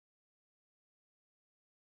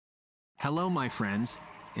Hello my friends,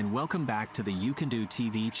 and welcome back to the YouCanDo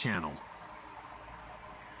TV channel.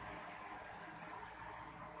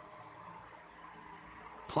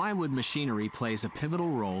 Plywood machinery plays a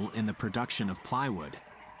pivotal role in the production of plywood,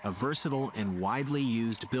 a versatile and widely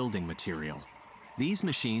used building material. These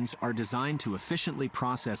machines are designed to efficiently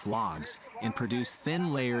process logs and produce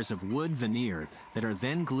thin layers of wood veneer that are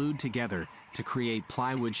then glued together to create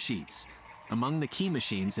plywood sheets. Among the key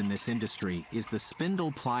machines in this industry is the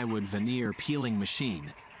spindle plywood veneer peeling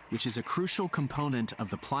machine, which is a crucial component of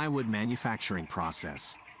the plywood manufacturing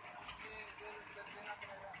process.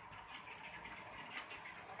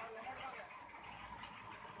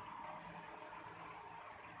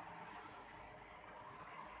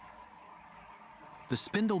 The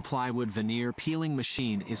spindle plywood veneer peeling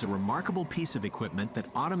machine is a remarkable piece of equipment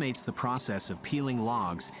that automates the process of peeling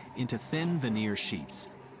logs into thin veneer sheets.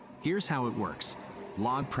 Here's how it works.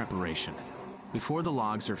 Log preparation. Before the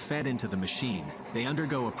logs are fed into the machine, they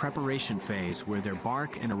undergo a preparation phase where their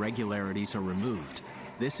bark and irregularities are removed.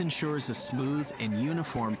 This ensures a smooth and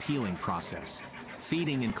uniform peeling process.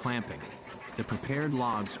 Feeding and clamping. The prepared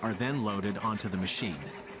logs are then loaded onto the machine.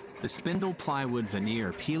 The spindle plywood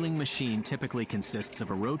veneer peeling machine typically consists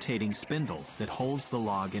of a rotating spindle that holds the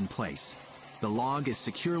log in place. The log is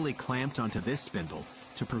securely clamped onto this spindle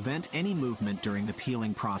to prevent any movement during the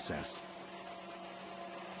peeling process.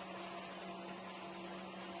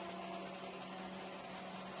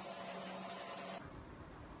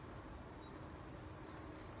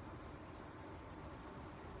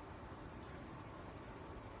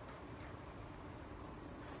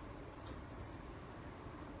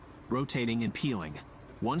 Rotating and peeling.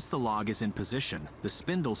 Once the log is in position, the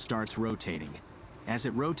spindle starts rotating. As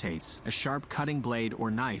it rotates, a sharp cutting blade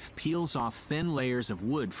or knife peels off thin layers of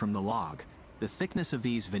wood from the log. The thickness of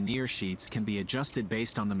these veneer sheets can be adjusted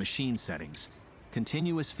based on the machine settings.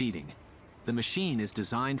 Continuous feeding. The machine is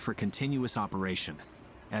designed for continuous operation.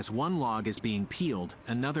 As one log is being peeled,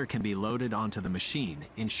 another can be loaded onto the machine,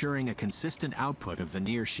 ensuring a consistent output of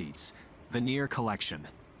veneer sheets. Veneer collection.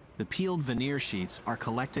 The peeled veneer sheets are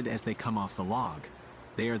collected as they come off the log.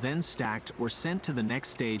 They are then stacked or sent to the next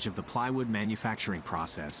stage of the plywood manufacturing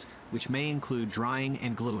process, which may include drying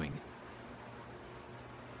and gluing.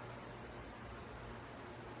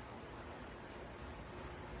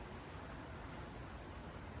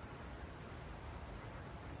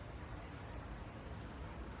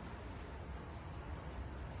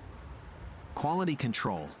 Quality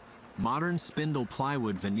control. Modern spindle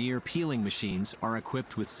plywood veneer peeling machines are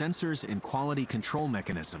equipped with sensors and quality control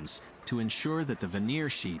mechanisms to ensure that the veneer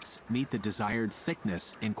sheets meet the desired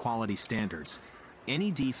thickness and quality standards. Any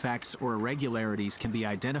defects or irregularities can be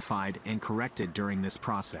identified and corrected during this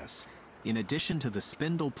process. In addition to the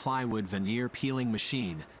spindle plywood veneer peeling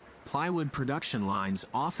machine, plywood production lines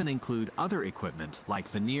often include other equipment like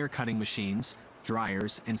veneer cutting machines,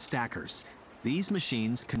 dryers, and stackers. These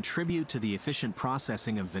machines contribute to the efficient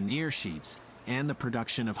processing of veneer sheets and the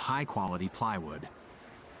production of high-quality plywood.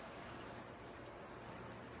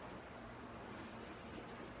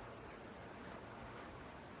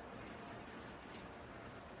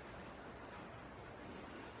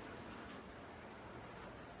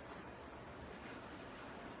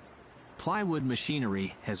 Plywood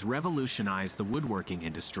machinery has revolutionized the woodworking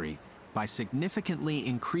industry by significantly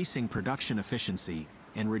increasing production efficiency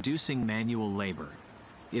and reducing manual labor.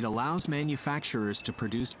 It allows manufacturers to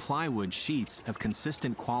produce plywood sheets of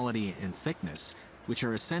consistent quality and thickness, which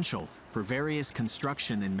are essential for various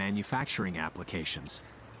construction and manufacturing applications.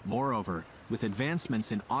 Moreover, with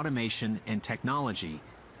advancements in automation and technology,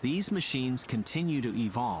 these machines continue to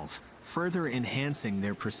evolve, further enhancing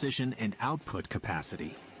their precision and output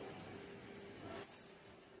capacity.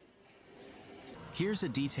 Here's a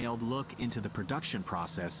detailed look into the production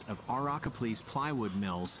process of ARAUCO's plywood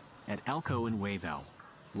mills at ELK in Wavell.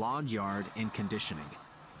 Log yard and conditioning.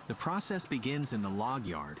 The process begins in the log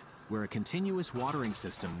yard, where a continuous watering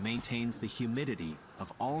system maintains the humidity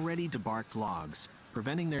of already debarked logs,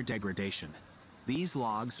 preventing their degradation. These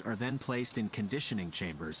logs are then placed in conditioning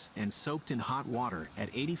chambers and soaked in hot water at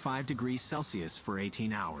 85 degrees Celsius for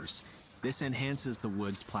 18 hours. This enhances the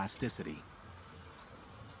wood's plasticity.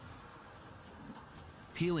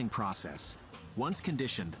 Peeling process. Once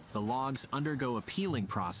conditioned, the logs undergo a peeling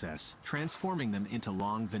process, transforming them into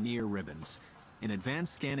long veneer ribbons. An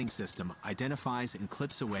advanced scanning system identifies and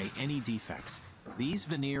clips away any defects. These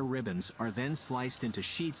veneer ribbons are then sliced into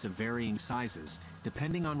sheets of varying sizes,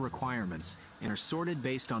 depending on requirements, and are sorted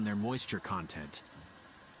based on their moisture content.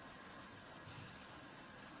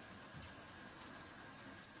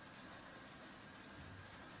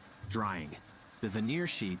 Drying. The veneer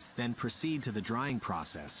sheets then proceed to the drying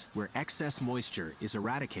process, where excess moisture is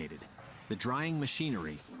eradicated. The drying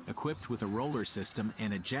machinery, equipped with a roller system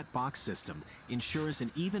and a jet box system, ensures an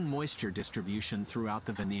even moisture distribution throughout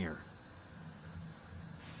the veneer.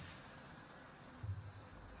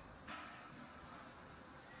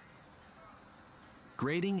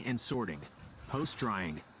 Grading and sorting.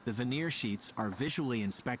 Post-drying, the veneer sheets are visually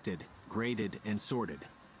inspected, graded, and sorted.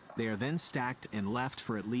 They are then stacked and left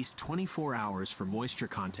for at least 24 hours for moisture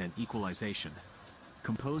content equalization.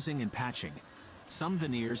 Composing and patching. Some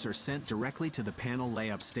veneers are sent directly to the panel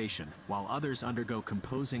layup station, while others undergo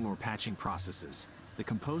composing or patching processes. The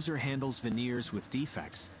composer handles veneers with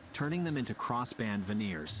defects, turning them into crossband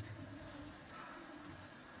veneers.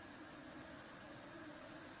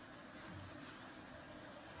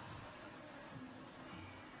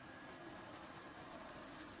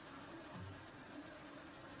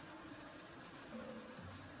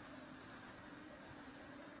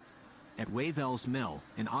 At Wavell's mill,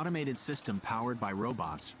 an automated system powered by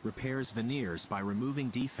robots repairs veneers by removing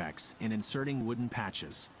defects and inserting wooden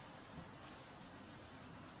patches.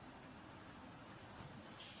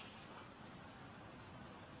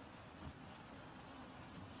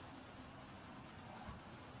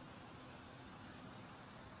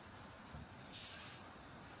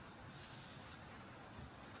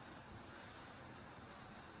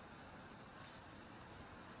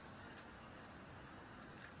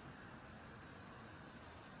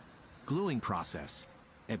 Gluing process.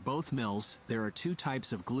 At both mills, there are two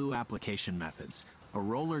types of glue application methods, a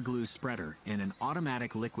roller glue spreader and an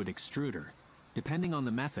automatic liquid extruder. Depending on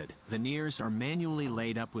the method, veneers are manually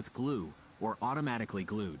laid up with glue or automatically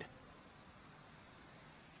glued.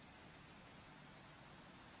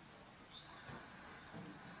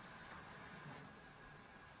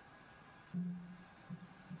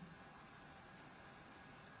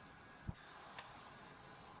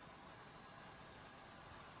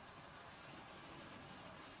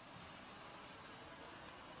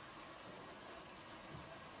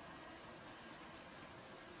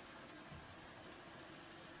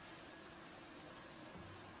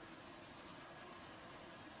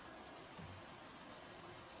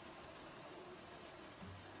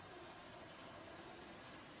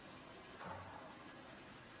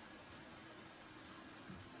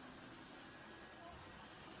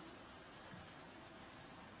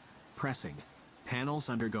 Pressing. Panels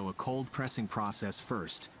undergo a cold pressing process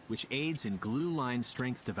first, which aids in glue line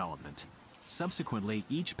strength development. Subsequently,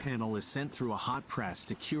 each panel is sent through a hot press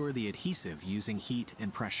to cure the adhesive using heat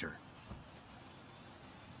and pressure.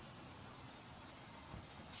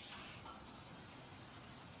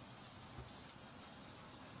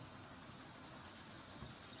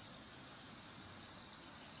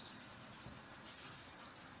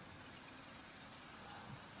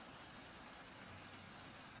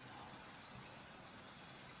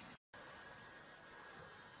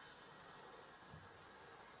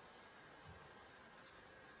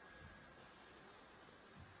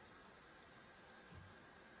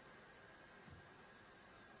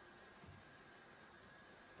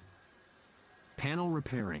 Panel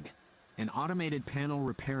repairing. An automated panel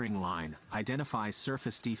repairing line identifies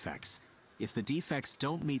surface defects. If the defects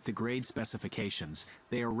don't meet the grade specifications,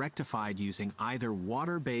 they are rectified using either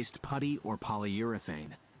water-based putty or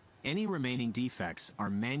polyurethane. Any remaining defects are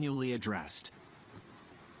manually addressed.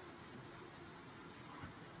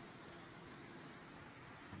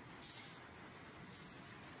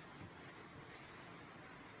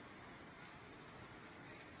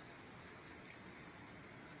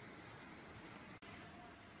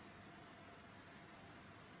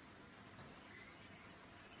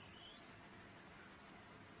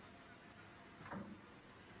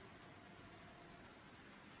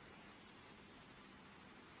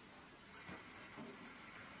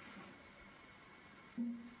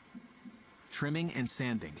 Trimming and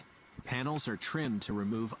sanding. Panels are trimmed to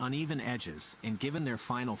remove uneven edges and given their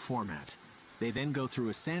final format. They then go through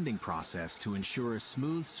a sanding process to ensure a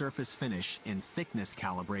smooth surface finish and thickness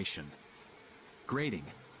calibration. Grading.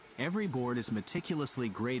 Every board is meticulously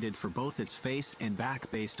graded for both its face and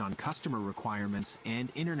back based on customer requirements and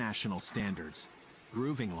international standards.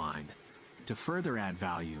 Grooving line. To further add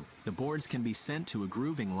value, the boards can be sent to a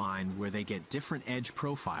grooving line where they get different edge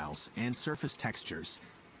profiles and surface textures.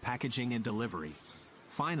 Packaging and delivery.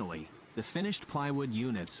 Finally, the finished plywood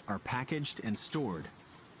units are packaged and stored.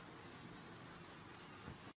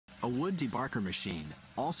 A wood debarker machine,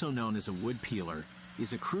 also known as a wood peeler,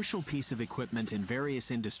 is a crucial piece of equipment in various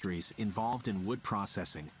industries involved in wood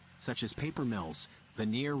processing, such as paper mills,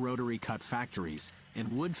 veneer rotary cut factories,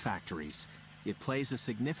 and wood factories. It plays a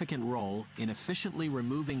significant role in efficiently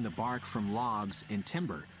removing the bark from logs and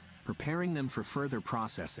timber, preparing them for further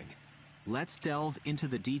processing. Let's delve into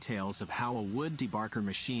the details of how a wood debarker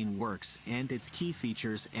machine works and its key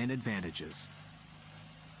features and advantages.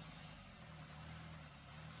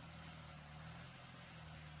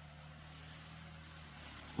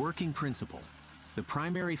 Working principle. The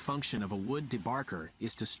primary function of a wood debarker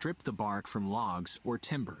is to strip the bark from logs or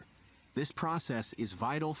timber. This process is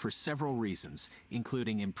vital for several reasons,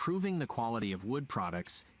 including improving the quality of wood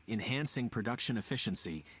products, enhancing production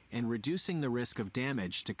efficiency, and reducing the risk of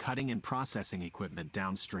damage to cutting and processing equipment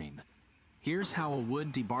downstream. Here's how a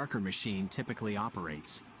wood debarker machine typically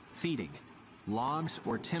operates. Feeding. Logs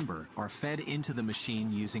or timber are fed into the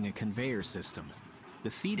machine using a conveyor system. The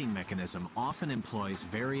feeding mechanism often employs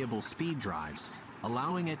variable speed drives,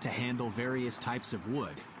 allowing it to handle various types of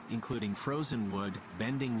wood, including frozen wood,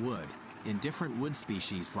 bending wood, and different wood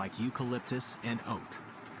species like eucalyptus and oak.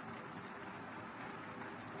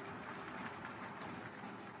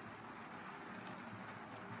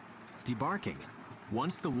 Debarking.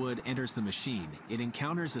 Once the wood enters the machine, it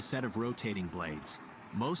encounters a set of rotating blades.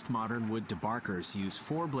 Most modern wood debarkers use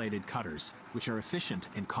 4-bladed cutters, which are efficient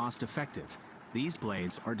and cost-effective. These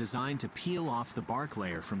blades are designed to peel off the bark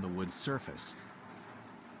layer from the wood's surface.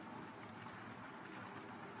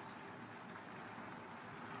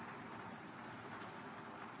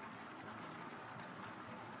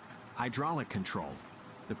 Hydraulic control.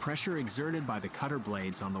 The pressure exerted by the cutter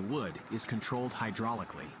blades on the wood is controlled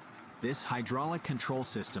hydraulically. This hydraulic control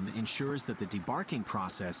system ensures that the debarking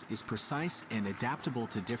process is precise and adaptable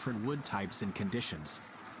to different wood types and conditions.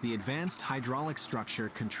 The advanced hydraulic structure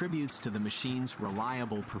contributes to the machine's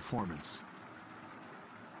reliable performance.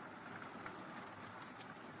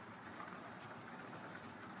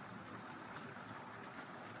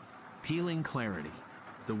 Peeling clarity.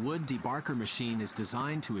 The wood debarker machine is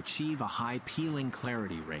designed to achieve a high peeling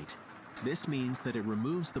clarity rate. This means that it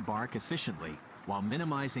removes the bark efficiently while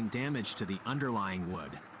minimizing damage to the underlying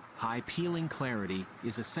wood. High peeling clarity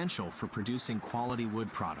is essential for producing quality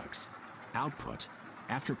wood products. Output.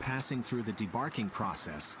 After passing through the debarking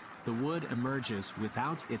process, the wood emerges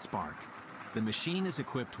without its bark. The machine is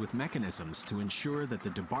equipped with mechanisms to ensure that the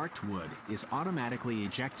debarked wood is automatically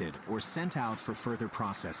ejected or sent out for further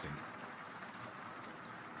processing.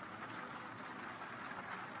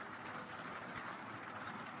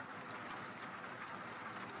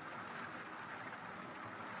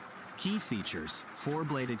 Key features: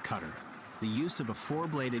 4-bladed cutter. The use of a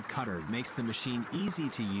 4-bladed cutter makes the machine easy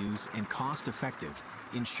to use and cost-effective,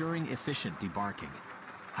 ensuring efficient debarking.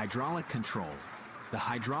 Hydraulic control. The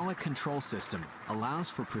hydraulic control system allows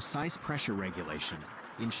for precise pressure regulation,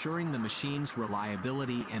 ensuring the machine's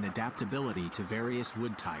reliability and adaptability to various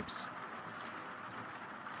wood types.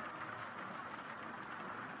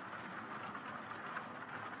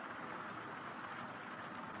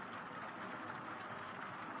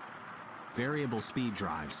 Variable speed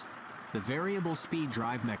drives. The variable speed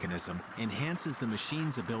drive mechanism enhances the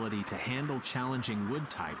machine's ability to handle challenging wood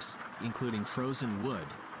types, including frozen wood,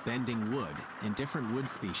 bending wood, and different wood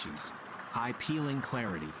species. High peeling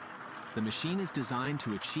clarity. The machine is designed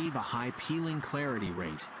to achieve a high peeling clarity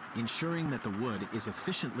rate, ensuring that the wood is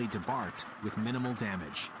efficiently debarked with minimal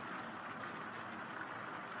damage.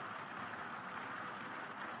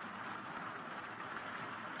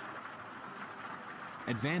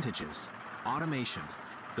 Advantages. Automation.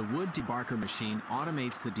 The wood debarker machine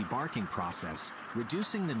automates the debarking process,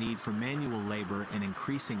 reducing the need for manual labor and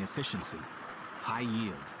increasing efficiency. High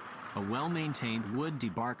yield. A well-maintained wood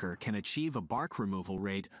debarker can achieve a bark removal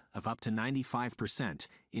rate of up to 95%,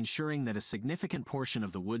 ensuring that a significant portion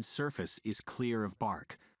of the wood's surface is clear of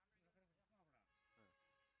bark.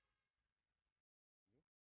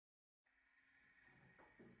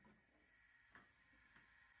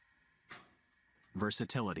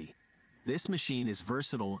 Versatility. This machine is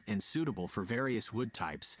versatile and suitable for various wood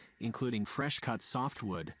types, including fresh-cut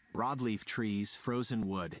softwood, broadleaf trees, frozen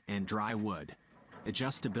wood, and dry wood.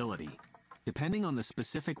 Adjustability. Depending on the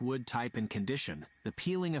specific wood type and condition, the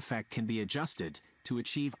peeling effect can be adjusted to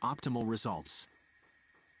achieve optimal results.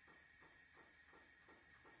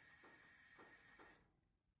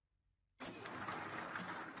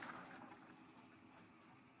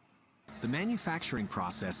 The manufacturing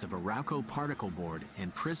process of ARAUCO Particleboard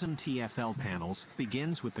and Prism TFL panels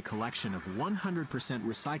begins with the collection of 100%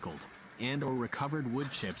 recycled and/or recovered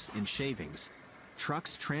wood chips and shavings.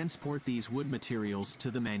 Trucks transport these wood materials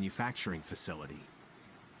to the manufacturing facility.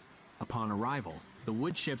 Upon arrival, the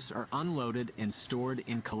wood chips are unloaded and stored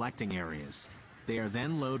in collecting areas. They are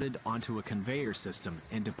then loaded onto a conveyor system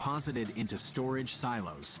and deposited into storage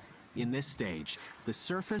silos. In this stage, the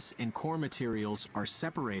surface and core materials are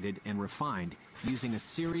separated and refined using a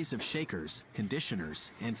series of shakers,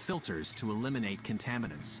 conditioners, and filters to eliminate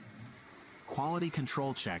contaminants. Quality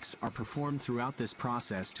control checks are performed throughout this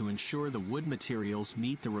process to ensure the wood materials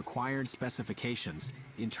meet the required specifications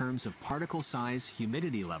in terms of particle size,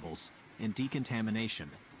 humidity levels, and decontamination.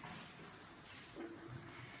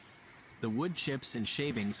 The wood chips and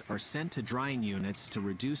shavings are sent to drying units to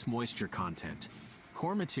reduce moisture content.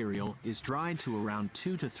 Core material is dried to around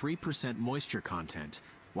 2 to 3% moisture content,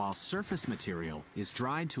 while surface material is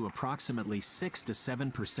dried to approximately 6 to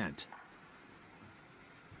 7%.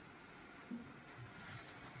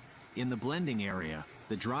 In the blending area,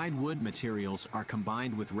 the dried wood materials are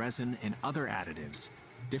combined with resin and other additives.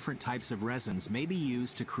 Different types of resins may be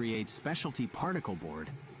used to create specialty particle board,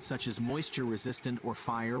 such as moisture-resistant or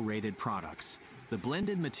fire-rated products. The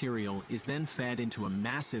blended material is then fed into a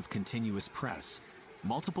massive continuous press.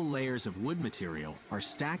 Multiple layers of wood material are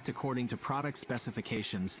stacked according to product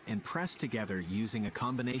specifications and pressed together using a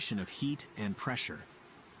combination of heat and pressure.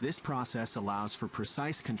 This process allows for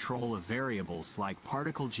precise control of variables like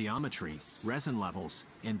particle geometry, resin levels,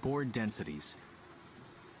 and board densities.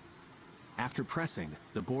 After pressing,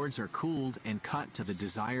 the boards are cooled and cut to the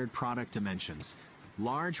desired product dimensions.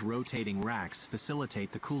 Large rotating racks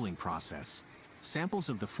facilitate the cooling process. Samples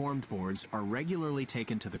of the formed boards are regularly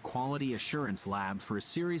taken to the Quality Assurance Lab for a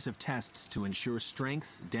series of tests to ensure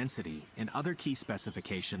strength, density, and other key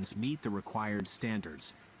specifications meet the required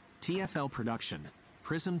standards. TFL production,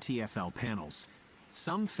 Prism TFL panels.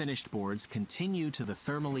 Some finished boards continue to the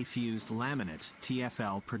thermally fused laminate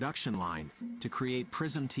TFL production line to create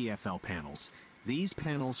Prism TFL panels. These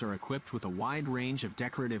panels are equipped with a wide range of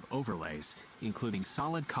decorative overlays, including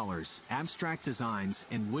solid colors, abstract designs,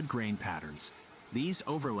 and wood grain patterns. These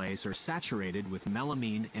overlays are saturated with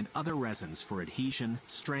melamine and other resins for adhesion,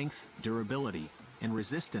 strength, durability, and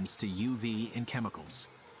resistance to UV and chemicals.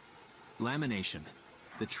 Lamination.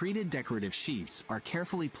 The treated decorative sheets are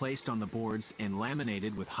carefully placed on the boards and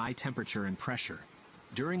laminated with high temperature and pressure.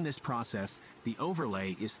 During this process, the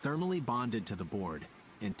overlay is thermally bonded to the board,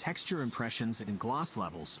 and texture impressions and gloss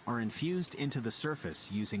levels are infused into the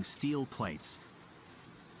surface using steel plates.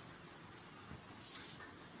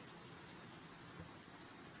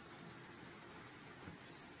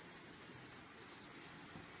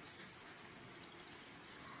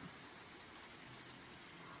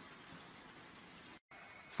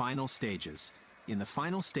 Final stages. In the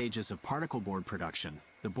final stages of particle board production,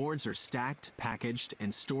 the boards are stacked, packaged,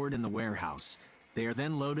 and stored in the warehouse. They are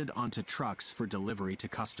then loaded onto trucks for delivery to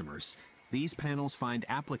customers. These panels find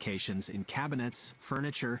applications in cabinets,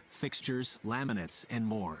 furniture, fixtures, laminates, and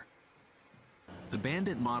more. The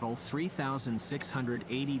Bandit Model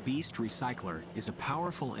 3680 Beast Recycler is a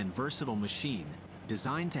powerful and versatile machine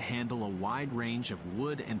designed to handle a wide range of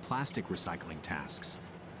wood and plastic recycling tasks.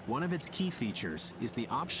 One of its key features is the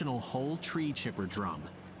optional whole tree chipper drum,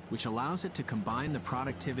 which allows it to combine the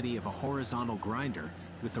productivity of a horizontal grinder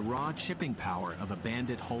with the raw chipping power of a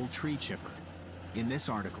Bandit whole tree chipper. In this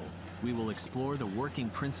article, we will explore the working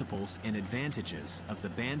principles and advantages of the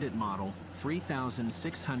Bandit Model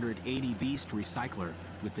 3680 Beast Recycler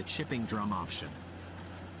with the chipping drum option.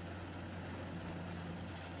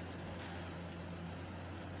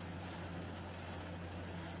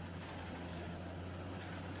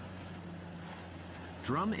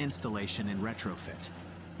 Drum installation and retrofit.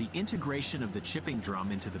 The integration of the chipping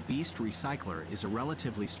drum into the Beast Recycler is a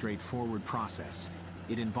relatively straightforward process.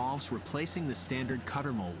 It involves replacing the standard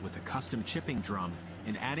cutter mold with a custom chipping drum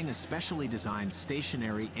and adding a specially designed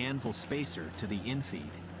stationary anvil spacer to the infeed.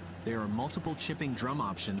 There are multiple chipping drum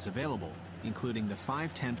options available, including the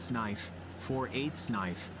 5/10 knife, 4/8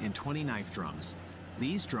 knife, and 20 knife drums.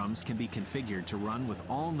 These drums can be configured to run with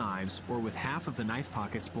all knives or with half of the knife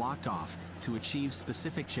pockets blocked off to achieve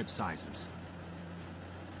specific chip sizes.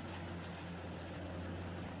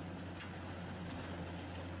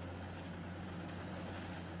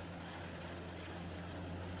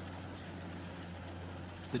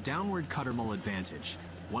 The downward cutter mold advantage.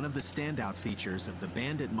 One of the standout features of the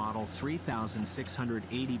Bandit Model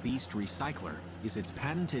 3680 Beast Recycler is its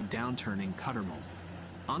patented downturning cutter mold.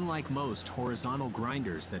 Unlike most horizontal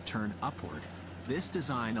grinders that turn upward, this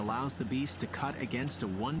design allows the Beast to cut against a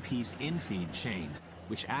one-piece infeed chain,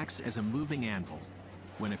 which acts as a moving anvil.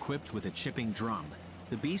 When equipped with a chipping drum,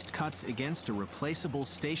 the Beast cuts against a replaceable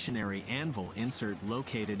stationary anvil insert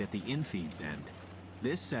located at the infeed's end.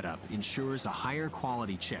 This setup ensures a higher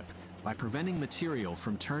quality chip by preventing material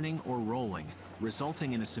from turning or rolling,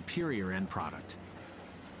 resulting in a superior end product.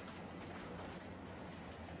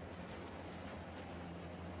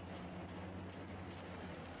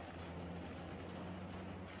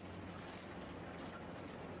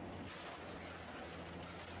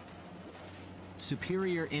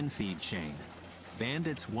 Superior infeed chain.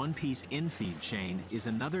 Bandit's one-piece infeed chain is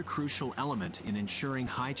another crucial element in ensuring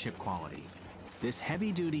high chip quality. This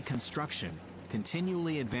heavy-duty construction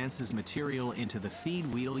continually advances material into the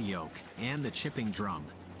feed wheel yoke and the chipping drum,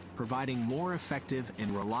 providing more effective and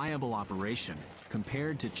reliable operation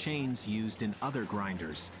compared to chains used in other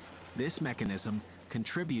grinders. This mechanism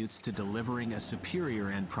contributes to delivering a superior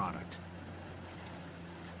end product.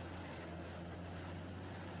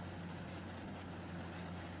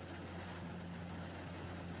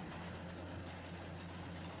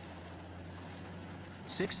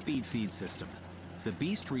 Six-speed feed system. The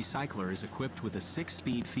Beast Recycler is equipped with a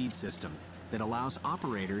 6-speed feed system that allows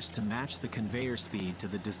operators to match the conveyor speed to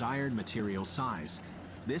the desired material size.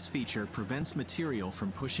 This feature prevents material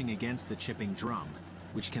from pushing against the chipping drum,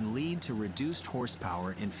 which can lead to reduced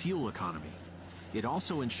horsepower and fuel economy. It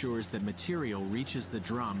also ensures that material reaches the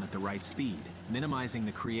drum at the right speed, minimizing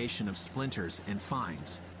the creation of splinters and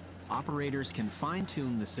fines. Operators can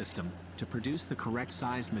fine-tune the system to produce the correct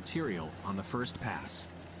sized material on the first pass.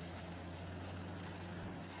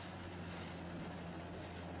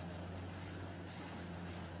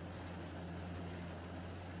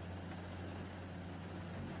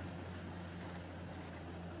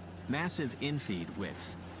 Massive infeed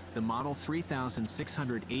width. The Model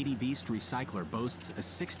 3680 Beast Recycler boasts a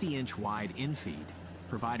 60-inch wide infeed,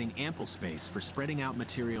 providing ample space for spreading out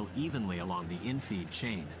material evenly along the infeed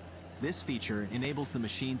chain. This feature enables the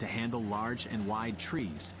machine to handle large and wide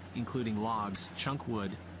trees, including logs, chunk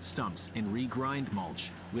wood, stumps, and regrind mulch,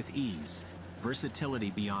 with ease. Versatility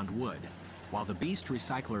beyond wood. While the Beast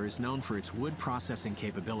Recycler is known for its wood processing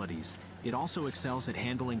capabilities, it also excels at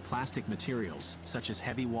handling plastic materials, such as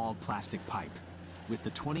heavy-walled plastic pipe. With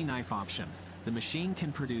the 20-knife option, the machine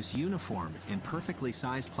can produce uniform and perfectly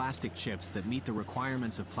sized plastic chips that meet the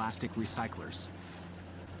requirements of plastic recyclers.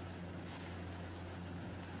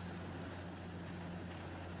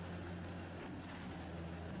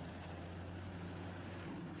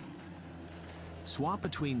 Swap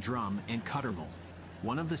between drum and cutter mill.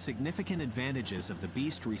 One of the significant advantages of the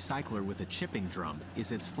Beast Recycler with a chipping drum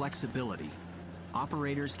is its flexibility.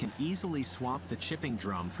 Operators can easily swap the chipping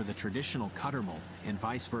drum for the traditional cutter mill and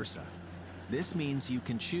vice versa. This means you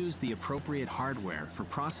can choose the appropriate hardware for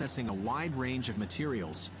processing a wide range of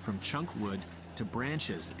materials, from chunk wood to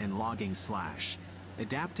branches and logging slash.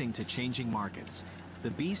 Adapting to changing markets.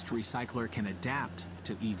 The Beast Recycler can adapt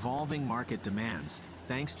to evolving market demands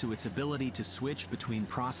thanks to its ability to switch between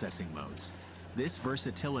processing modes. This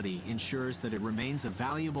versatility ensures that it remains a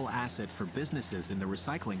valuable asset for businesses in the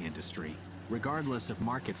recycling industry, regardless of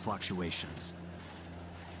market fluctuations.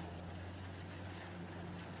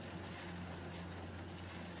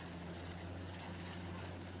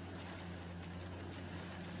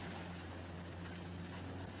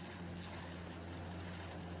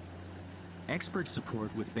 Expert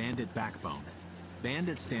support with Bandit Backbone.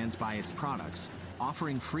 Bandit stands by its products,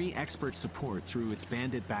 offering free expert support through its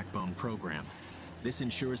Bandit Backbone program. This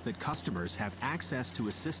ensures that customers have access to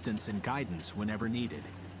assistance and guidance whenever needed,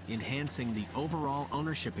 enhancing the overall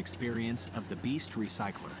ownership experience of the Beast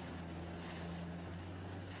Recycler.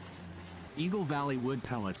 Eagle Valley Wood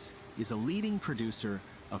Pellets is a leading producer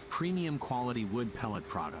of premium quality wood pellet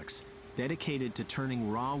products dedicated to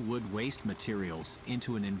turning raw wood waste materials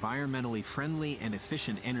into an environmentally friendly and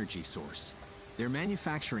efficient energy source. Their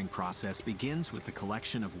manufacturing process begins with the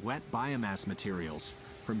collection of wet biomass materials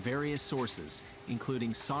from various sources,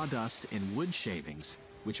 including sawdust and wood shavings,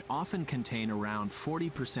 which often contain around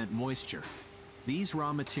 40% moisture. These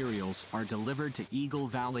raw materials are delivered to Eagle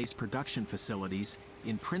Valley's production facilities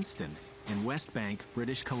in Princeton and West Bank,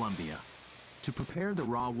 British Columbia. To prepare the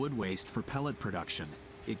raw wood waste for pellet production,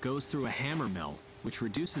 it goes through a hammer mill, which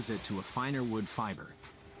reduces it to a finer wood fiber.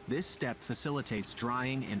 This step facilitates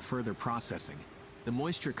drying and further processing. The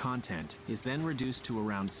moisture content is then reduced to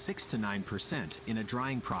around 6 to 9% in a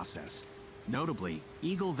drying process. Notably,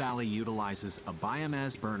 Eagle Valley utilizes a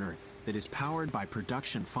biomass burner that is powered by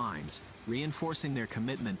production fines, reinforcing their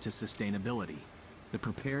commitment to sustainability. The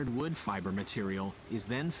prepared wood fiber material is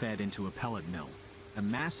then fed into a pellet mill, a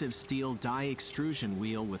massive steel die extrusion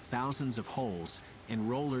wheel with thousands of holes and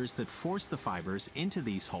rollers that force the fibers into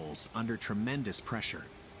these holes under tremendous pressure.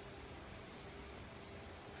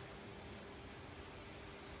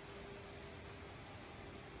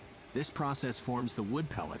 This process forms the wood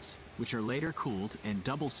pellets, which are later cooled and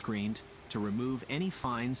double-screened to remove any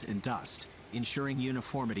fines and dust, ensuring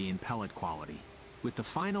uniformity in pellet quality. With the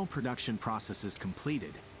final production processes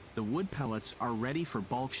completed, the wood pellets are ready for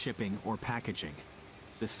bulk shipping or packaging.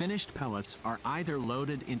 The finished pellets are either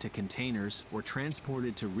loaded into containers or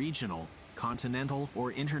transported to regional, continental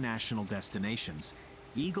or international destinations,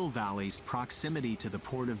 Eagle Valley's proximity to the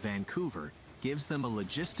Port of Vancouver gives them a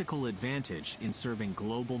logistical advantage in serving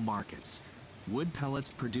global markets. Wood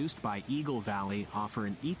pellets produced by Eagle Valley offer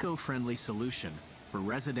an eco-friendly solution for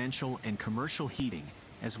residential and commercial heating,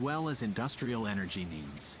 as well as industrial energy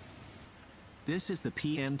needs. This is the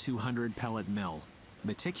PM200 pellet mill,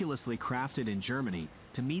 meticulously crafted in Germany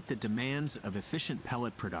to meet the demands of efficient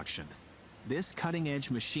pellet production. This cutting-edge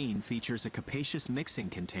machine features a capacious mixing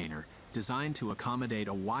container designed to accommodate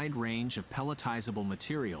a wide range of pelletizable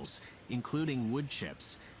materials, including wood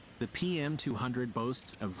chips. The PM200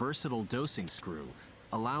 boasts a versatile dosing screw,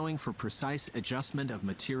 allowing for precise adjustment of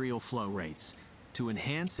material flow rates. To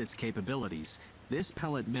enhance its capabilities, this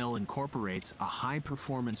pellet mill incorporates a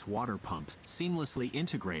high-performance water pump seamlessly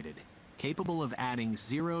integrated, capable of adding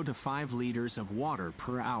 0 to 5 liters of water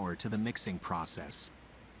per hour to the mixing process.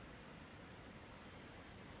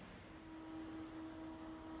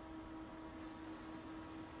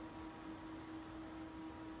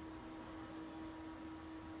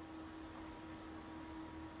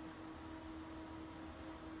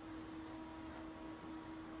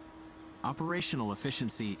 Operational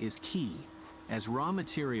efficiency is key, as raw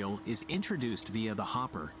material is introduced via the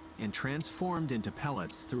hopper and transformed into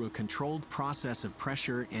pellets through a controlled process of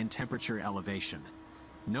pressure and temperature elevation.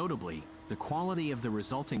 Notably, the quality of the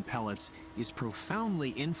resulting pellets is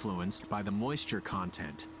profoundly influenced by the moisture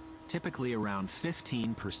content, typically around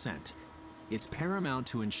 15%. It's paramount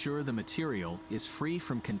to ensure the material is free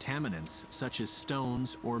from contaminants such as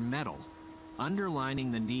stones or metal,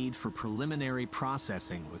 underlining the need for preliminary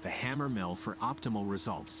processing with a hammer mill for optimal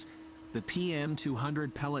results. The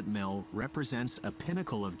PM200 pellet mill represents a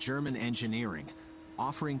pinnacle of German engineering,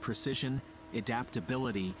 offering precision,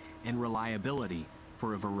 adaptability, and reliability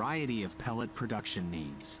for a variety of pellet production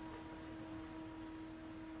needs.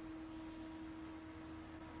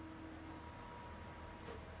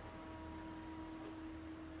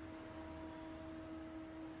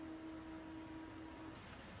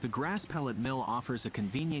 The grass pellet mill offers a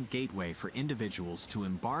convenient gateway for individuals to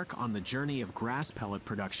embark on the journey of grass pellet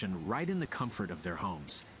production right in the comfort of their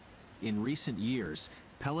homes. In recent years,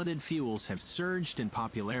 pelleted fuels have surged in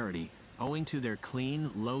popularity owing to their clean,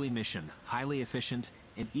 low-emission, highly efficient,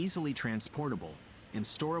 and easily transportable and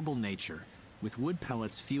storable nature, with wood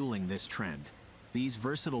pellets fueling this trend. These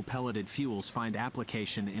versatile pelleted fuels find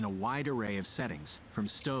application in a wide array of settings, from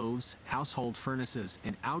stoves, household furnaces,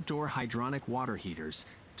 and outdoor hydronic water heaters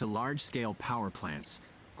to large-scale power plants.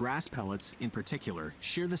 Grass pellets, in particular,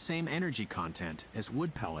 share the same energy content as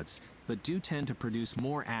wood pellets, but do tend to produce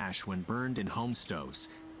more ash when burned in home stoves,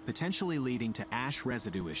 potentially leading to ash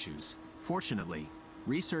residue issues. Fortunately,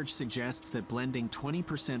 research suggests that blending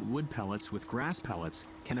 20% wood pellets with grass pellets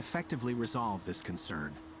can effectively resolve this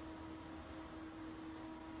concern.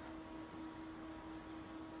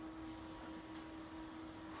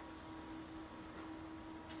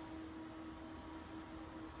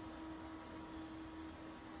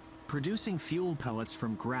 Producing fuel pellets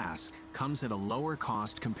from grass comes at a lower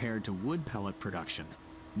cost compared to wood pellet production,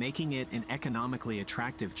 making it an economically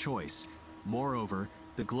attractive choice. Moreover,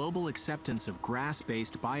 the global acceptance of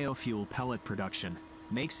grass-based biofuel pellet production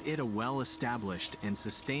makes it a well-established and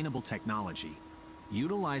sustainable technology.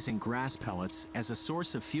 Utilizing grass pellets as a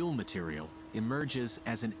source of fuel material emerges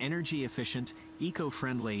as an energy-efficient,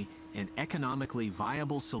 eco-friendly, and economically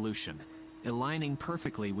viable solution, aligning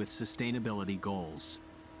perfectly with sustainability goals.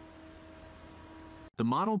 The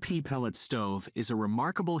Model P pellet stove is a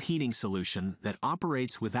remarkable heating solution that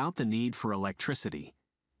operates without the need for electricity.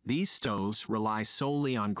 These stoves rely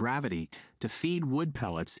solely on gravity to feed wood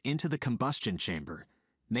pellets into the combustion chamber,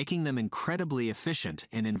 making them incredibly efficient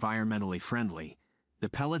and environmentally friendly. The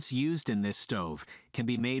pellets used in this stove can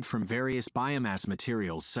be made from various biomass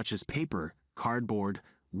materials such as paper, cardboard,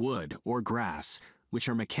 wood, or grass, which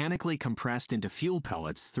are mechanically compressed into fuel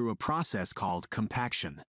pellets through a process called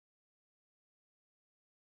compaction.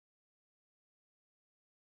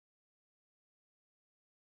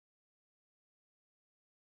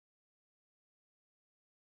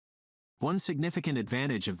 One significant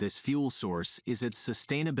advantage of this fuel source is its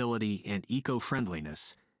sustainability and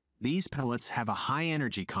eco-friendliness. These pellets have a high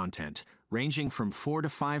energy content, ranging from 4,000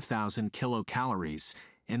 to 5,000 kilocalories,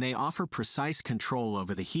 and they offer precise control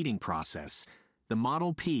over the heating process. The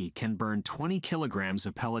Model P can burn 20 kilograms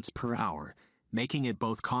of pellets per hour, making it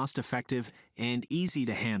both cost-effective and easy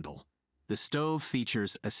to handle. The stove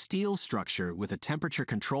features a steel structure with a temperature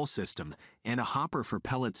control system and a hopper for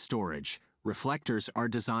pellet storage. Reflectors are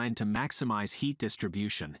designed to maximize heat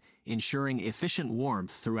distribution, ensuring efficient warmth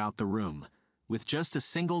throughout the room. With just a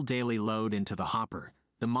single daily load into the hopper,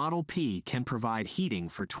 The Model P can provide heating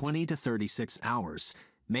for 20 to 36 hours,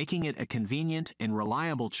 making it a convenient and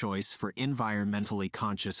reliable choice for environmentally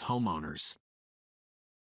conscious homeowners.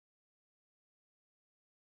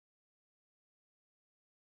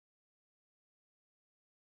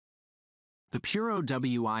 The Puro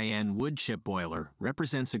WIN wood chip boiler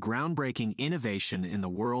represents a groundbreaking innovation in the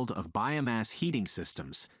world of biomass heating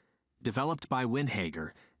systems. Developed by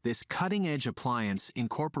Windhager, this cutting-edge appliance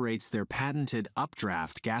incorporates their patented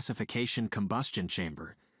updraft gasification combustion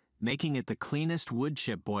chamber, making it the cleanest wood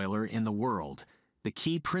chip boiler in the world. The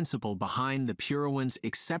key principle behind the PuroWin's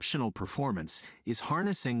exceptional performance is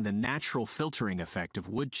harnessing the natural filtering effect of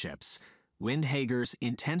wood chips. Windhager's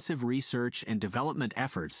intensive research and development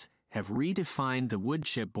efforts have redefined the wood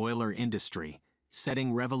chip boiler industry,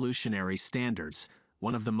 setting revolutionary standards.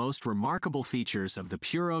 One of the most remarkable features of the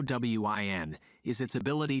Puro WIN is its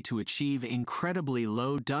ability to achieve incredibly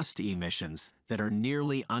low dust emissions that are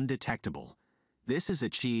nearly undetectable. This is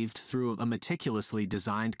achieved through a meticulously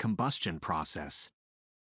designed combustion process.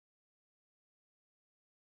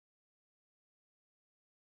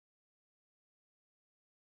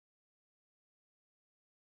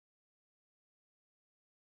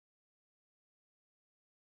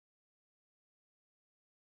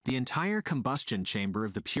 The entire combustion chamber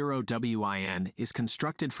of the Puro WIN is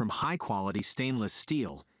constructed from high-quality stainless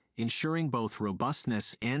steel, ensuring both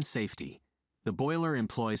robustness and safety. The boiler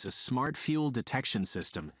employs a smart fuel detection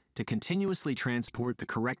system to continuously transport the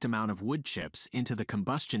correct amount of wood chips into the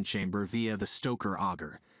combustion chamber via the stoker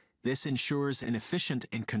auger. This ensures an efficient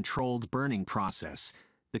and controlled burning process.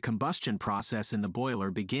 The combustion process in the boiler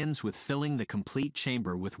begins with filling the complete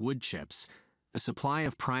chamber with wood chips. A supply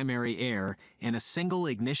of primary air and a single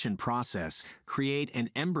ignition process create an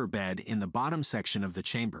ember bed in the bottom section of the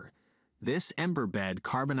chamber. This ember bed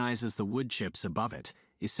carbonizes the wood chips above it,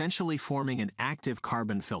 essentially forming an active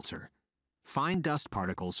carbon filter. Fine dust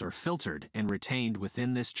particles are filtered and retained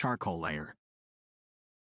within this charcoal layer.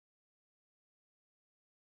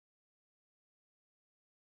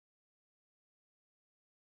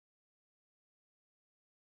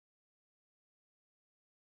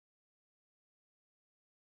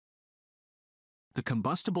 The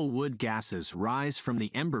combustible wood gases rise from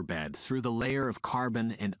the ember bed through the layer of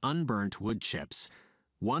carbon and unburnt wood chips.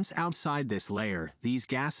 Once outside this layer, these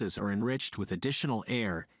gases are enriched with additional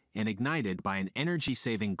air and ignited by an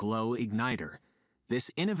energy-saving glow igniter.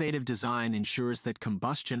 This innovative design ensures that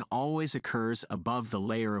combustion always occurs above the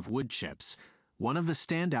layer of wood chips. One of the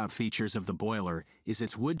standout features of the boiler is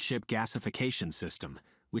its wood chip gasification system,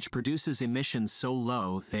 which produces emissions so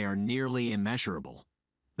low they are nearly immeasurable.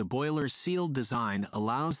 The boiler's sealed design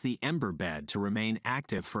allows the ember bed to remain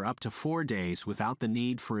active for up to 4 days without the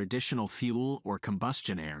need for additional fuel or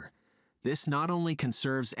combustion air. This not only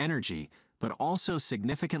conserves energy, but also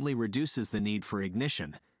significantly reduces the need for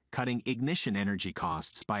ignition, cutting ignition energy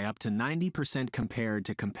costs by up to 90% compared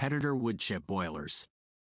to competitor wood chip boilers.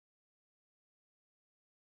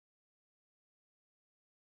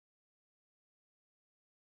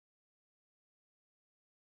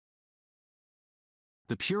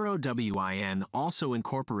 The Puro WIN also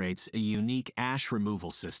incorporates a unique ash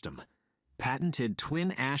removal system. Patented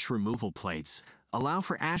twin ash removal plates allow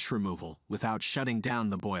for ash removal without shutting down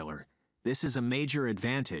the boiler. This is a major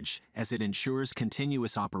advantage as it ensures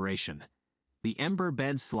continuous operation. The ember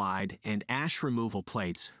bed slide and ash removal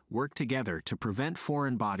plates work together to prevent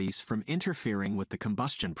foreign bodies from interfering with the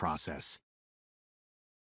combustion process.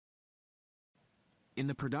 In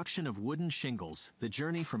the production of wooden shingles, the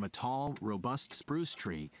journey from a tall, robust spruce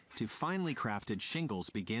tree to finely crafted shingles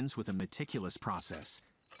begins with a meticulous process.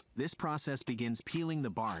 This process begins peeling the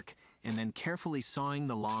bark and then carefully sawing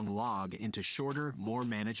the long log into shorter, more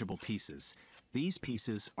manageable pieces. These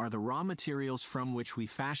pieces are the raw materials from which we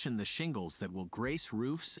fashion the shingles that will grace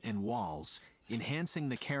roofs and walls, enhancing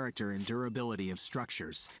the character and durability of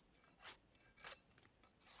structures.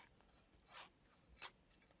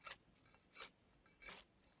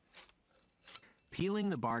 Peeling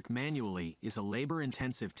the bark manually is a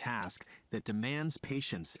labor-intensive task that demands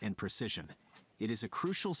patience and precision. It is a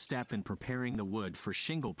crucial step in preparing the wood for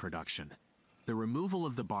shingle production. The removal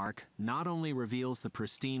of the bark not only reveals the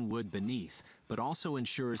pristine wood beneath, but also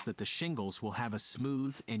ensures that the shingles will have a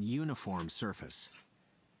smooth and uniform surface.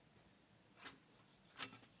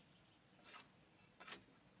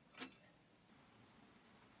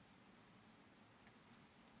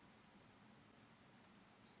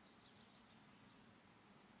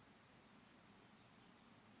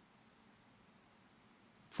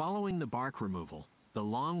 Following the bark removal, the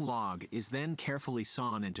long log is then carefully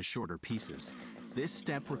sawn into shorter pieces. This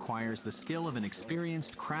step requires the skill of an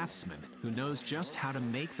experienced craftsman who knows just how to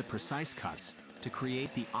make the precise cuts to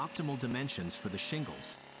create the optimal dimensions for the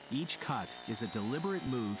shingles. Each cut is a deliberate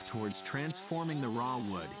move towards transforming the raw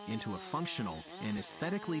wood into a functional and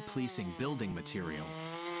aesthetically pleasing building material.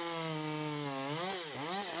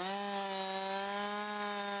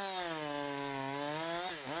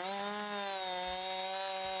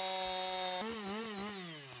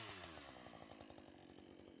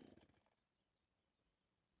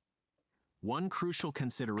 One crucial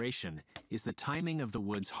consideration is the timing of the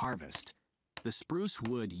wood's harvest. The spruce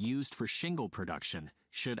wood used for shingle production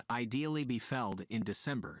should ideally be felled in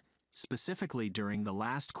December, specifically during the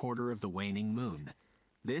last quarter of the waning moon.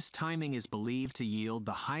 This timing is believed to yield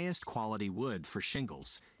the highest quality wood for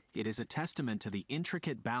shingles. It is a testament to the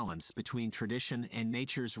intricate balance between tradition and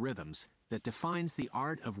nature's rhythms that defines the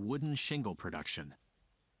art of wooden shingle production.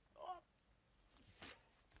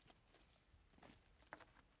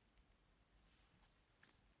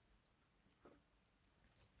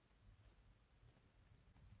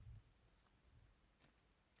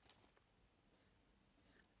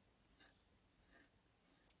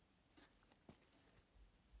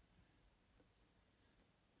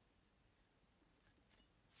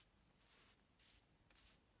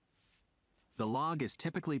 The log is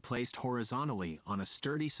typically placed horizontally on a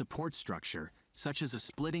sturdy support structure, such as a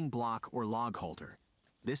splitting block or log holder.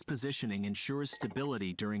 This positioning ensures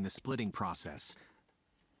stability during the splitting process.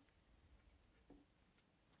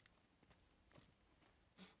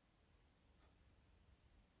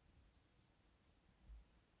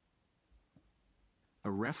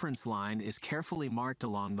 A reference line is carefully marked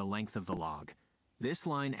along the length of the log. This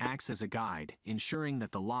line acts as a guide, ensuring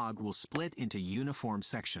that the log will split into uniform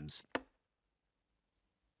sections.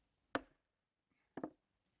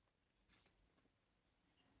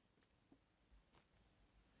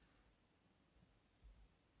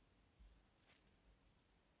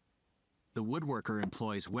 The woodworker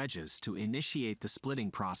employs wedges to initiate the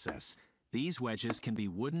splitting process. These wedges can be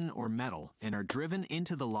wooden or metal and are driven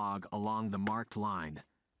into the log along the marked line.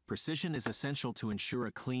 Precision is essential to ensure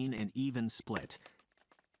a clean and even split.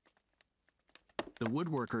 The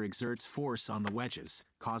woodworker exerts force on the wedges,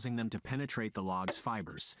 causing them to penetrate the log's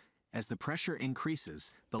fibers. As the pressure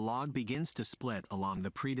increases, the log begins to split along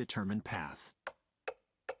the predetermined path.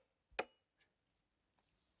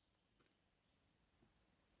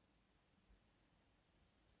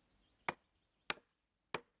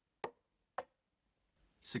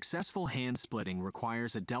 Successful hand splitting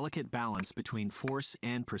requires a delicate balance between force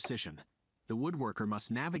and precision. The woodworker must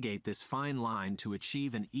navigate this fine line to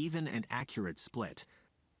achieve an even and accurate split.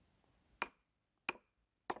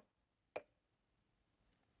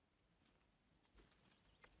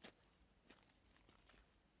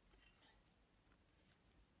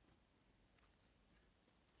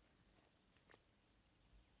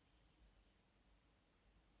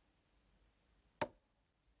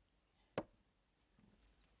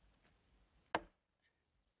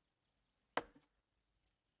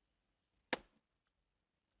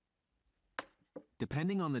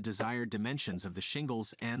 Depending on the desired dimensions of the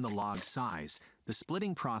shingles and the log size, the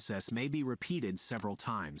splitting process may be repeated several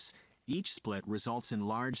times. Each split results in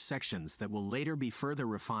large sections that will later be further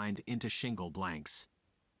refined into shingle blanks.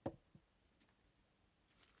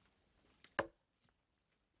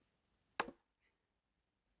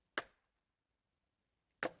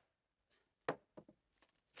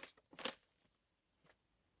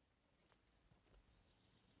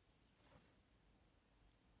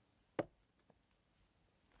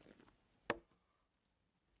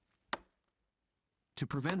 To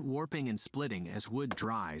prevent warping and splitting as wood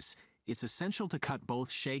dries, it's essential to cut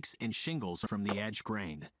both shakes and shingles from the edge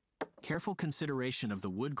grain. Careful consideration of the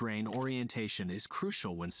wood grain orientation is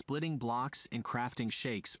crucial when splitting blocks and crafting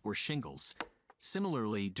shakes or shingles.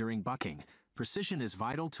 Similarly, during bucking, precision is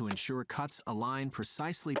vital to ensure cuts align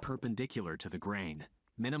precisely perpendicular to the grain,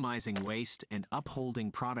 minimizing waste and upholding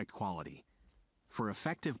product quality. For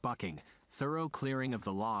effective bucking, thorough clearing of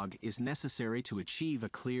the log is necessary to achieve a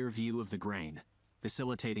clear view of the grain,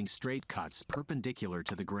 facilitating straight cuts perpendicular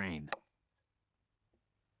to the grain.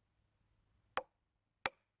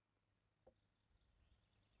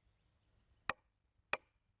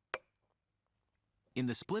 In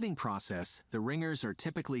the splitting process, the ringers are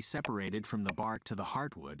typically separated from the bark to the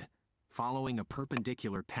heartwood, following a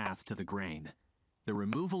perpendicular path to the grain. The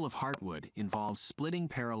removal of heartwood involves splitting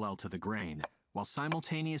parallel to the grain, while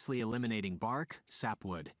simultaneously eliminating bark,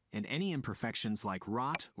 sapwood, and any imperfections like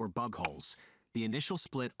rot or bug holes. The initial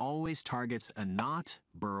split always targets a knot,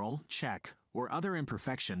 burl, check, or other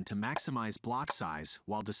imperfection to maximize block size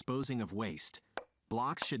while disposing of waste.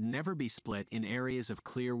 Blocks should never be split in areas of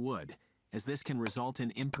clear wood, as this can result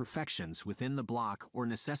in imperfections within the block or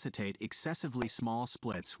necessitate excessively small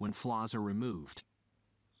splits when flaws are removed.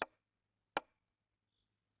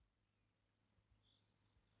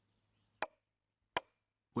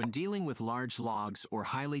 When dealing with large logs or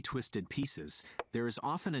highly twisted pieces, there is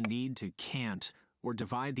often a need to cant or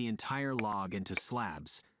divide the entire log into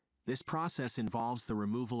slabs. This process involves the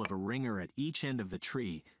removal of a ringer at each end of the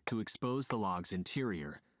tree to expose the log's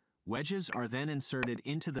interior. Wedges are then inserted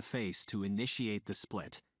into the face to initiate the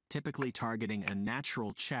split, typically targeting a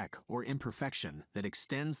natural check or imperfection that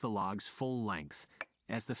extends the log's full length.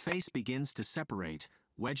 As the face begins to separate,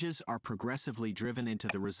 wedges are progressively driven into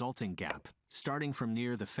the resulting gap, starting from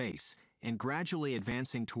near the face and gradually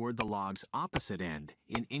advancing toward the log's opposite end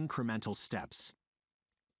in incremental steps.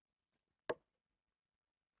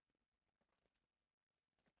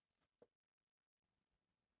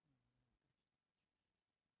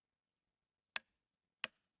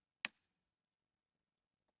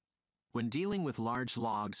 When dealing with large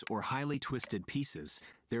logs or highly twisted pieces,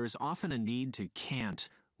 there is often a need to cant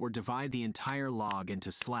or divide the entire log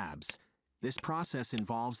into slabs. This process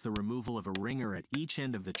involves the removal of a ringer at each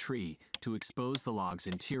end of the tree to expose the log's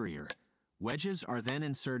interior. Wedges are then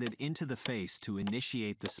inserted into the face to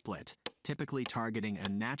initiate the split, typically targeting a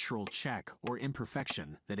natural check or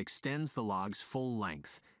imperfection that extends the log's full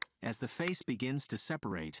length. As the face begins to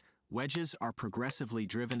separate, wedges are progressively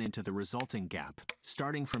driven into the resulting gap,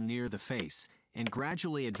 starting from near the face and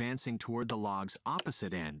gradually advancing toward the log's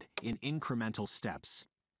opposite end in incremental steps.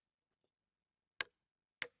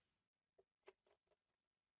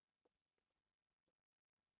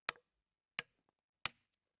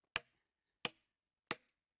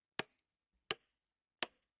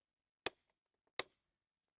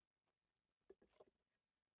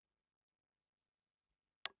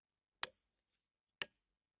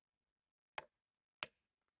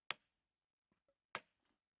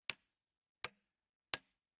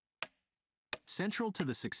 Central to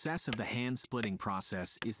the success of the hand-splitting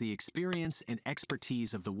process is the experience and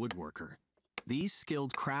expertise of the woodworker. These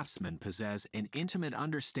skilled craftsmen possess an intimate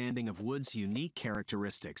understanding of wood's unique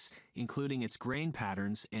characteristics, including its grain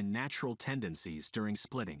patterns and natural tendencies during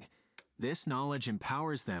splitting. This knowledge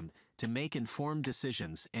empowers them to make informed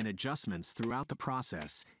decisions and adjustments throughout the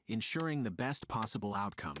process, ensuring the best possible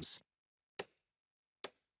outcomes.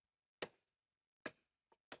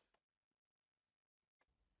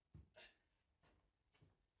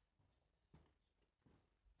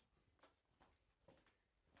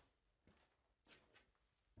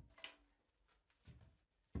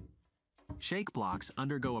 Shake blocks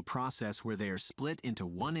undergo a process where they are split into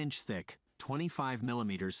 1-inch thick, 25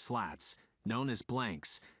 mm slats, known as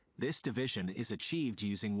blanks. This division is achieved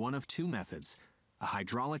using one of two methods: a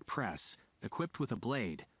hydraulic press, equipped with a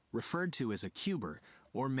blade, referred to as a cuber,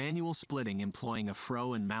 or manual splitting employing a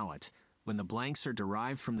froe and mallet. When the blanks are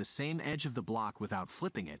derived from the same edge of the block without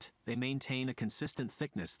flipping it, they maintain a consistent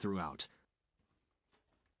thickness throughout.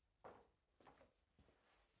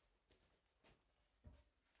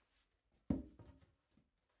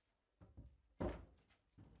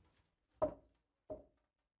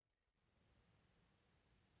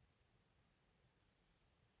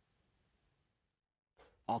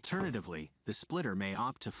 Alternatively, the splitter may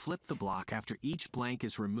opt to flip the block after each blank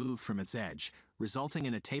is removed from its edge, resulting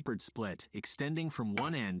in a tapered split extending from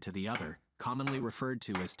one end to the other, commonly referred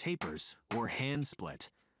to as tapers or hand split.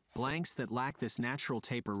 Blanks that lack this natural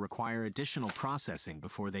taper require additional processing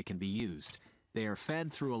before they can be used. They are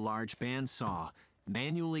fed through a large band saw,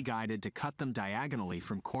 manually guided to cut them diagonally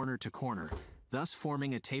from corner to corner, thus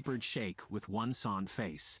forming a tapered shake with one sawn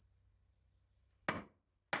face.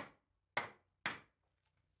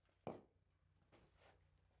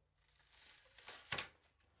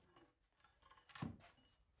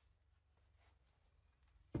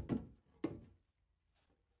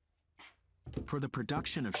 For the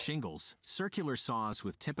production of shingles, circular saws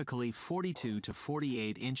with typically 42 to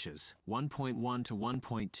 48 inches, 1.1 to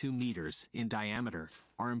 1.2 meters in diameter,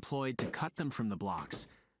 are employed to cut them from the blocks.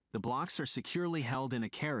 The blocks are securely held in a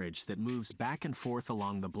carriage that moves back and forth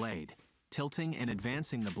along the blade, tilting and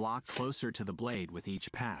advancing the block closer to the blade with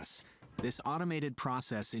each pass. This automated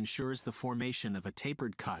process ensures the formation of a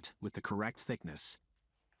tapered cut with the correct thickness.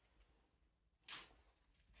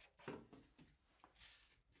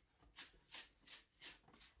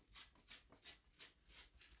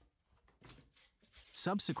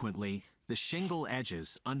 Subsequently, the shingle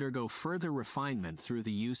edges undergo further refinement through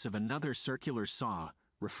the use of another circular saw,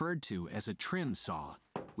 referred to as a trim saw,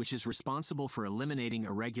 which is responsible for eliminating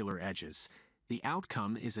irregular edges. The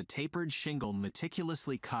outcome is a tapered shingle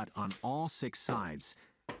meticulously cut on all 6 sides.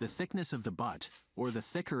 The thickness of the butt, or the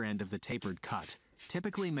thicker end of the tapered cut,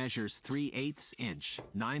 typically measures 3/8 inch,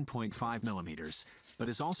 9.5 millimeters, but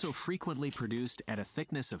is also frequently produced at a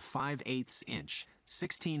thickness of 5/8 inch,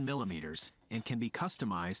 16 millimeters, and can be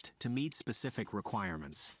customized to meet specific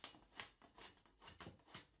requirements.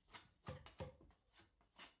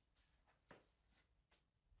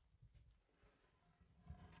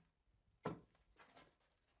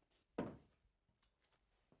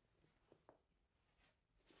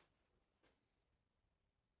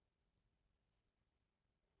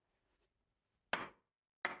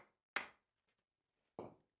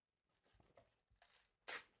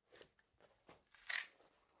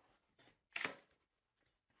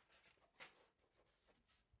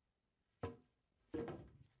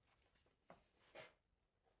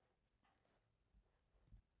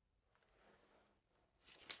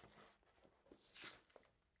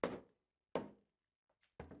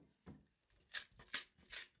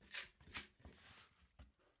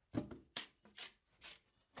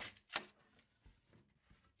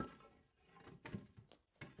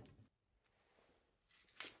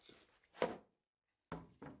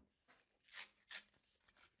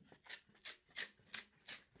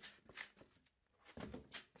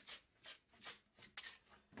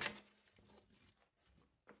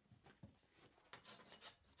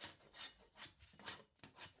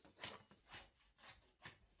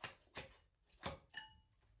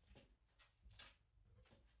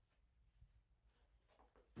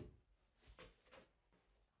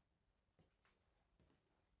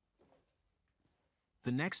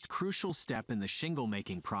 The next crucial step in the shingle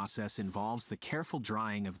making process involves the careful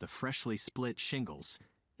drying of the freshly split shingles.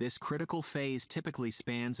 This critical phase typically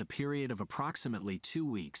spans a period of approximately 2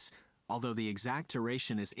 weeks, although the exact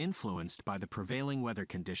duration is influenced by the prevailing weather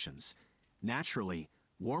conditions. Naturally,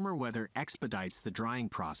 warmer weather expedites the drying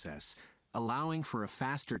process, allowing for a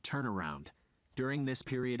faster turnaround. During this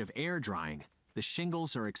period of air drying, the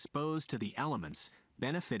shingles are exposed to the elements,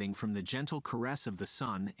 benefiting from the gentle caress of the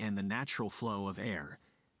sun and the natural flow of air.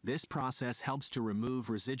 This process helps to remove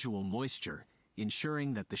residual moisture,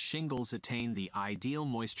 ensuring that the shingles attain the ideal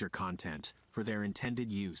moisture content for their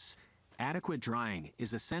intended use. Adequate drying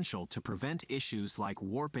is essential to prevent issues like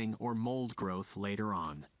warping or mold growth later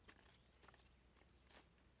on.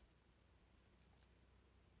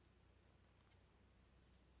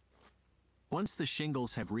 Once the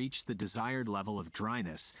shingles have reached the desired level of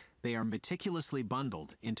dryness, they are meticulously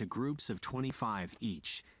bundled into groups of 25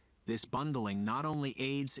 each. This bundling not only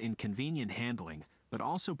aids in convenient handling, but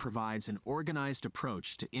also provides an organized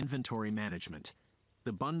approach to inventory management.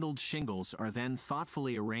 The bundled shingles are then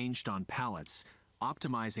thoughtfully arranged on pallets,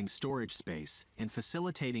 optimizing storage space and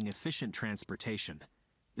facilitating efficient transportation.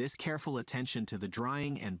 This careful attention to the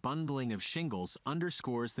drying and bundling of shingles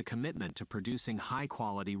underscores the commitment to producing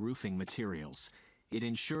high-quality roofing materials. It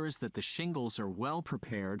ensures that the shingles are well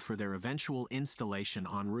prepared for their eventual installation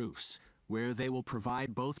on roofs, where they will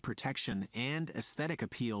provide both protection and aesthetic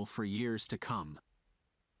appeal for years to come.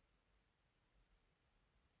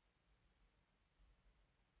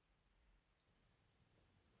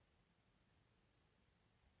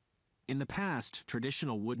 In the past,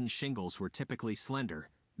 traditional wooden shingles were typically slender,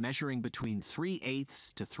 measuring between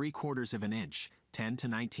 3/8 to 3/4 of an inch, 10 to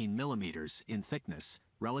 19 millimeters in thickness,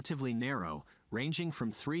 relatively narrow, ranging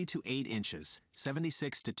from 3 to 8 inches,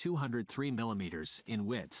 76 to 203 millimeters in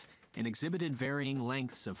width, and exhibited varying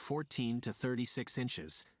lengths of 14 to 36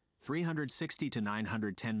 inches, 360 to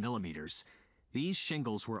 910 millimeters. These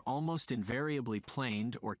shingles were almost invariably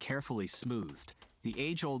planed or carefully smoothed. The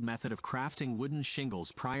age-old method of crafting wooden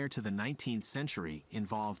shingles prior to the 19th century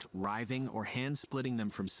involved riving or hand-splitting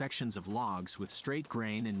them from sections of logs with straight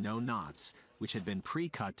grain and no knots, which had been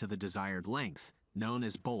pre-cut to the desired length, known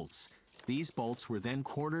as bolts. These bolts were then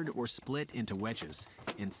quartered or split into wedges,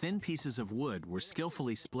 and thin pieces of wood were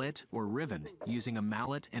skillfully split or riven using a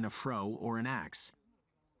mallet and a froe or an axe.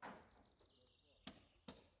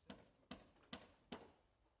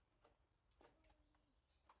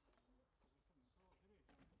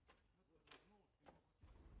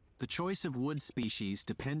 The choice of wood species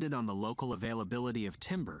depended on the local availability of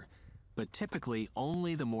timber, but typically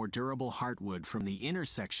only the more durable heartwood from the inner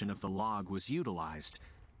section of the log was utilized,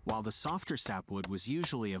 while the softer sapwood was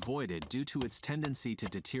usually avoided due to its tendency to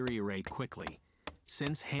deteriorate quickly.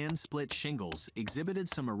 Since hand-split shingles exhibited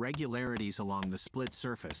some irregularities along the split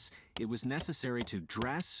surface, it was necessary to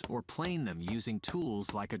dress or plane them using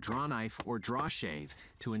tools like a draw knife or draw shave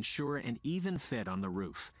to ensure an even fit on the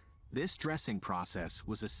roof. This dressing process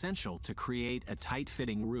was essential to create a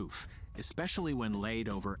tight-fitting roof, especially when laid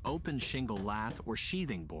over open shingle lath or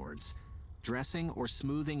sheathing boards. Dressing or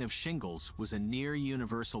smoothing of shingles was a near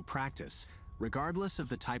universal practice, regardless of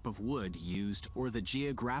the type of wood used or the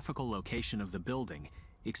geographical location of the building,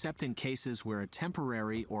 except in cases where a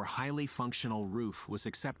temporary or highly functional roof was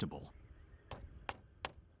acceptable.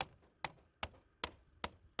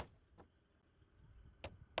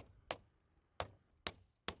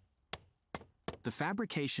 The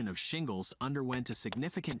fabrication of shingles underwent a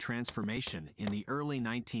significant transformation in the early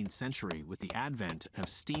 19th century with the advent of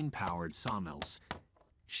steam-powered sawmills.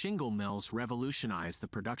 Shingle mills revolutionized the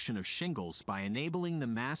production of shingles by enabling the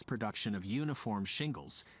mass production of uniform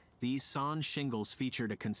shingles. These sawn shingles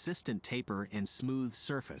featured a consistent taper and smooth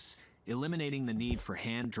surface, eliminating the need for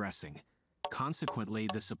hand dressing. Consequently,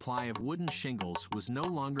 the supply of wooden shingles was no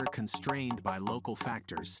longer constrained by local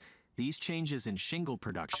factors. These changes in shingle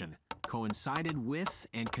production coincided with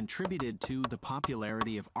and contributed to the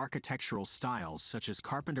popularity of architectural styles such as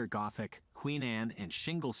Carpenter Gothic, Queen Anne, and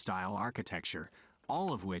Shingle-style architecture,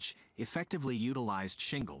 all of which effectively utilized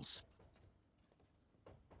shingles.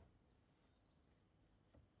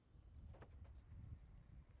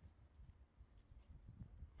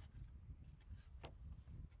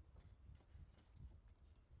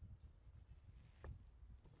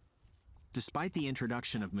 Despite the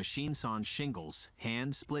introduction of machine-sawn shingles,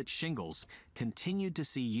 hand-split shingles continued to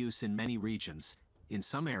see use in many regions. In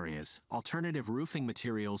some areas, alternative roofing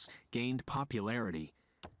materials gained popularity,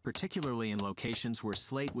 particularly in locations where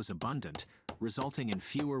slate was abundant, resulting in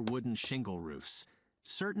fewer wooden shingle roofs.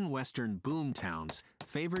 Certain western boom towns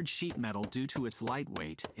favored sheet metal due to its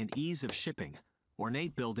lightweight and ease of shipping.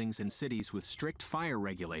 Ornate buildings in cities with strict fire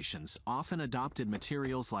regulations often adopted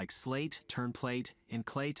materials like slate, turnplate, and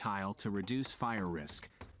clay tile to reduce fire risk.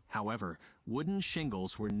 However, wooden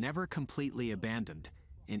shingles were never completely abandoned,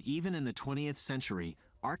 and even in the 20th century,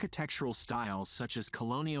 architectural styles such as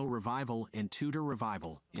Colonial Revival and Tudor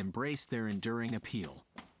Revival embraced their enduring appeal.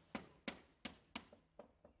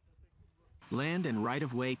 Land and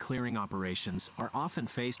right-of-way clearing operations are often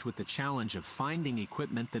faced with the challenge of finding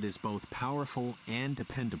equipment that is both powerful and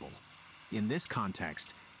dependable. In this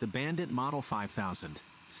context, the Bandit Model 5000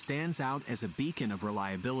 stands out as a beacon of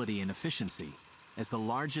reliability and efficiency. As the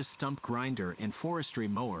largest stump grinder and forestry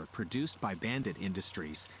mower produced by Bandit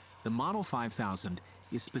Industries, the Model 5000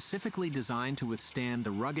 is specifically designed to withstand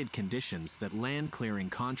the rugged conditions that land clearing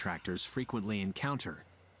contractors frequently encounter.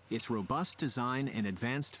 Its robust design and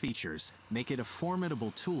advanced features make it a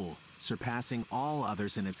formidable tool, surpassing all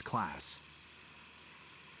others in its class.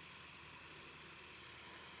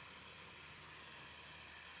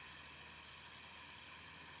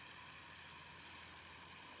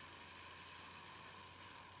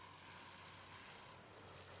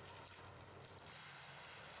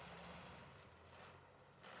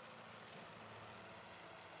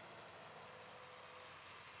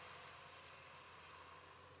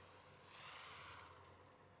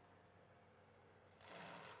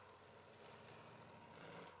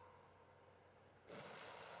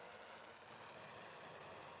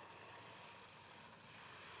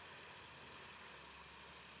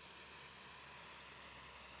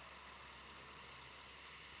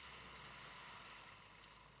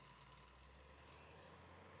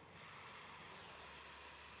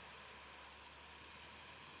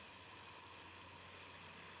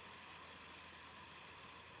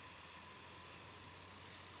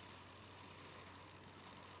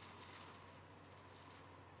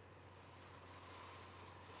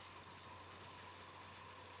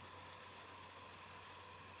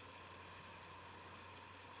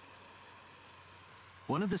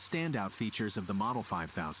 One of the standout features of the Model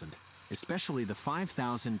 5000, especially the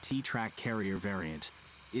 5000 T-Track carrier variant,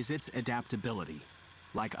 is its adaptability.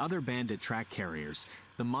 Like other Bandit track carriers,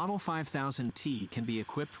 the Model 5000 T can be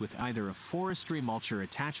equipped with either a forestry mulcher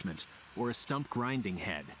attachment or a stump grinding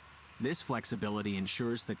head. This flexibility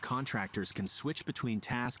ensures that contractors can switch between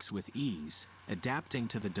tasks with ease, adapting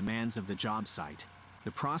to the demands of the job site.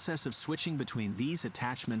 The process of switching between these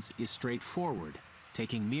attachments is straightforward,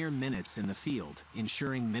 taking mere minutes in the field,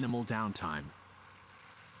 ensuring minimal downtime.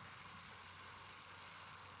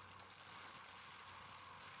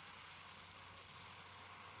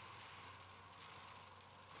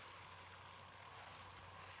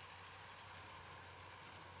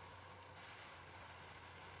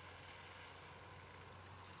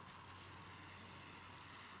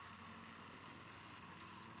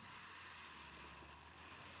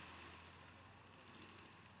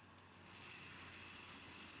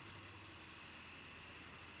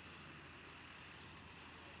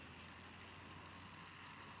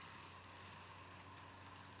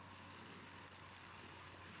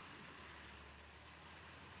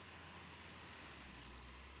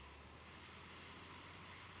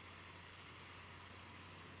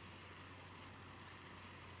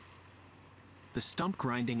 The stump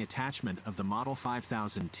grinding attachment of the Model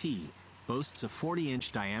 5000T boasts a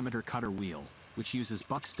 40-inch diameter cutter wheel, which uses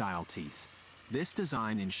buck-style teeth. This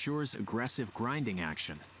design ensures aggressive grinding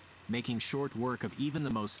action, making short work of even the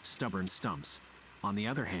most stubborn stumps. On the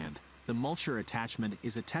other hand, the mulcher attachment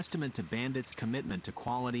is a testament to Bandit's commitment to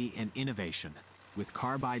quality and innovation. With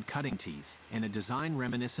carbide cutting teeth and a design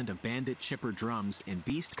reminiscent of Bandit chipper drums and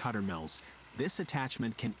Beast cutter mills, this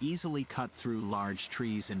attachment can easily cut through large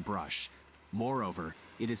trees and brush. Moreover,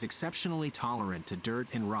 it is exceptionally tolerant to dirt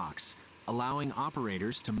and rocks, allowing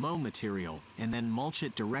operators to mow material and then mulch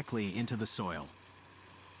it directly into the soil.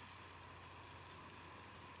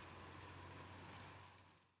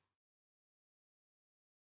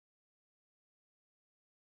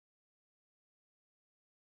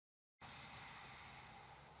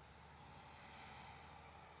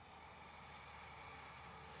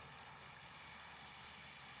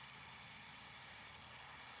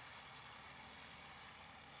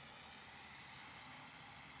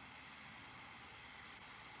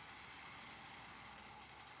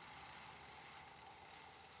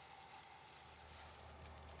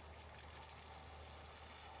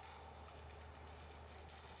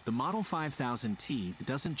 The Model 5000T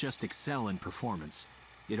doesn't just excel in performance,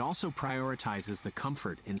 it also prioritizes the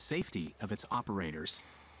comfort and safety of its operators.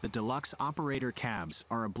 The deluxe operator cabs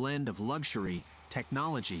are a blend of luxury,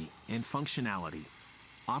 technology, and functionality.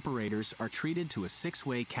 Operators are treated to a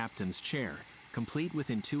 6-way captain's chair, complete with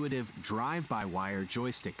intuitive drive-by-wire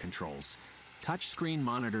joystick controls. Touchscreen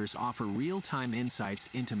monitors offer real-time insights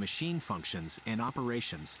into machine functions and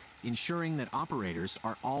operations, ensuring that operators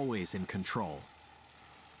are always in control.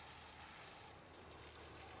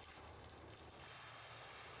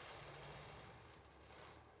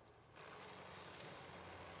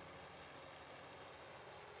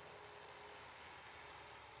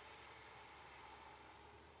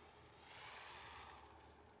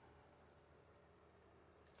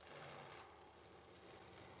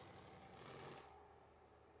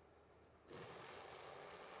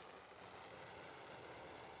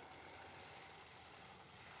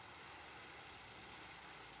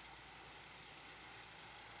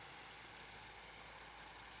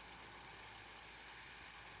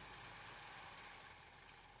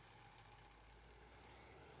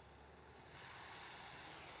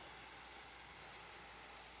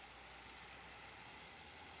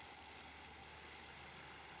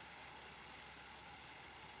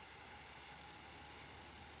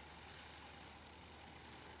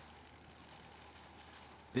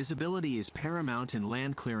 Visibility is paramount in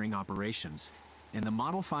land clearing operations, and the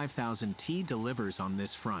Model 5000T delivers on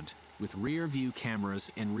this front with rear-view cameras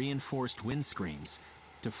and reinforced windscreens.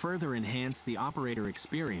 To further enhance the operator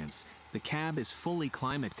experience, the cab is fully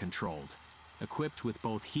climate-controlled, equipped with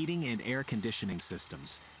both heating and air conditioning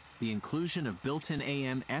systems. The inclusion of built-in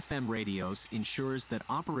AM/FM radios ensures that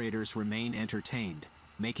operators remain entertained,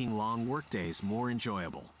 making long workdays more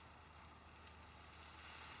enjoyable.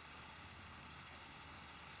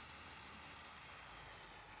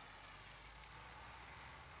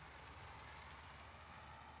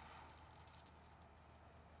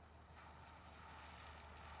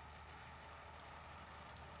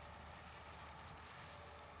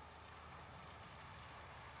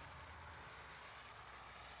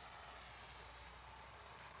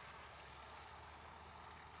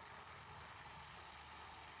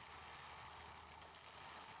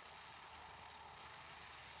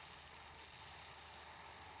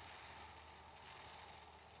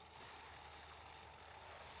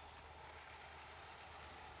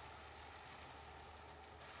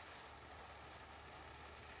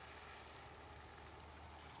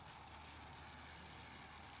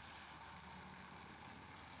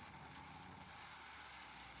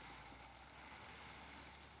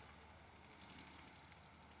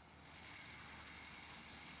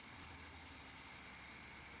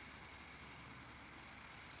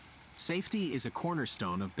 Safety is a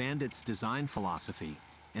cornerstone of Bandit's design philosophy,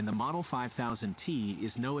 and the Model 5000T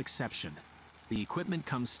is no exception. The equipment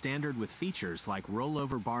comes standard with features like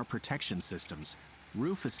rollover bar protection systems,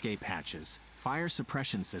 roof escape hatches, fire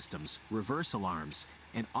suppression systems, reverse alarms,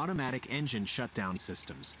 and automatic engine shutdown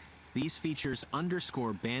systems. These features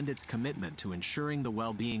underscore Bandit's commitment to ensuring the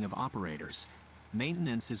well-being of operators.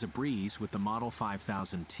 Maintenance is a breeze with the Model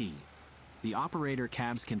 5000T. The operator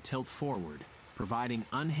cabs can tilt forward, providing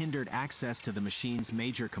unhindered access to the machine's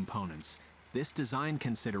major components. This design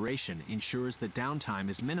consideration ensures that downtime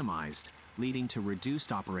is minimized, leading to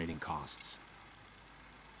reduced operating costs.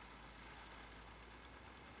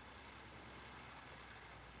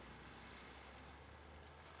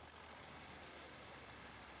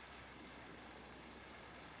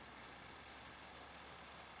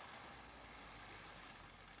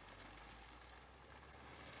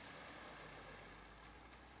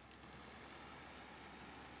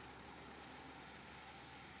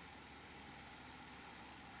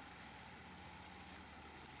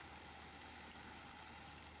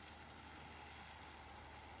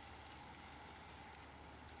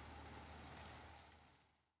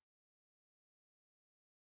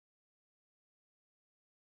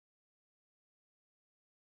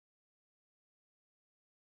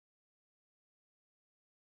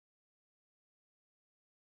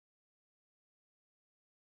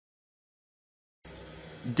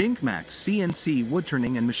 DINKMAC's CNC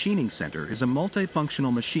Woodturning and Machining Center is a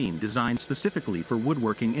multifunctional machine designed specifically for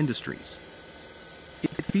woodworking industries.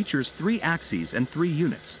 It features 3 axes and 3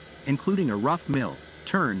 units, including a rough mill,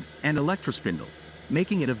 turn, and electrospindle,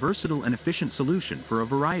 making it a versatile and efficient solution for a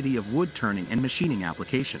variety of wood turning and machining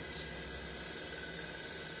applications.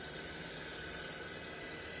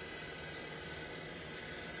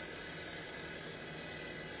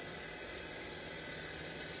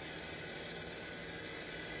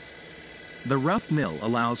 The rough mill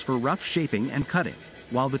allows for rough shaping and cutting,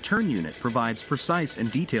 while the turn unit provides precise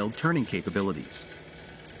and detailed turning capabilities.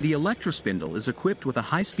 The electrospindle is equipped with a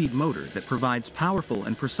high-speed motor that provides powerful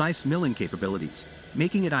and precise milling capabilities,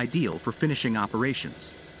 making it ideal for finishing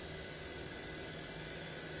operations.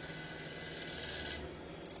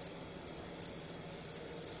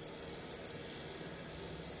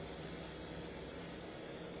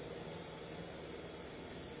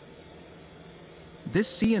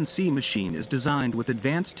 This CNC machine is designed with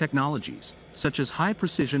advanced technologies, such as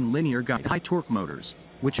high-precision linear guide high-torque motors,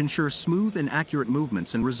 which ensure smooth and accurate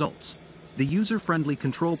movements and results. The user-friendly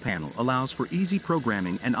control panel allows for easy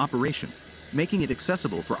programming and operation, making it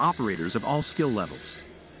accessible for operators of all skill levels.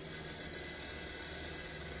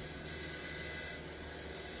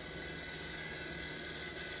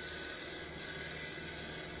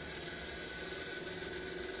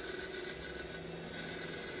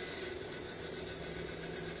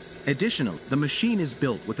 Additionally, the machine is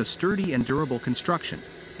built with a sturdy and durable construction,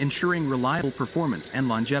 ensuring reliable performance and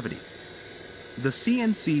longevity. The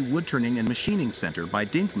CNC Woodturning and Machining Center by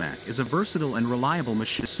DINKMAC is a versatile and reliable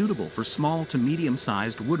machine suitable for small to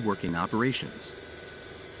medium-sized woodworking operations.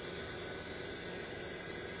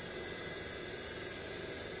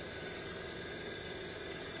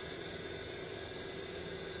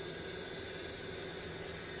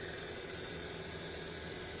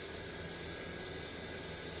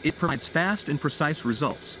 It provides fast and precise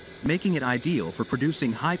results, making it ideal for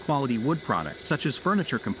producing high-quality wood products such as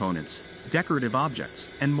furniture components, decorative objects,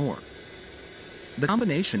 and more. The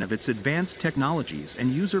combination of its advanced technologies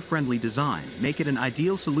and user-friendly design make it an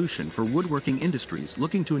ideal solution for woodworking industries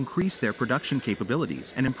looking to increase their production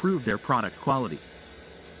capabilities and improve their product quality.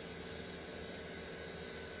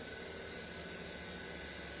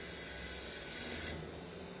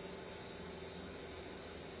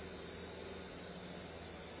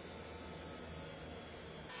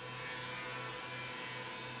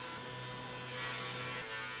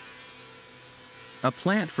 A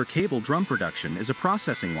plant for cable drum production is a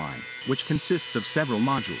processing line, which consists of several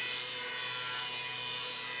modules.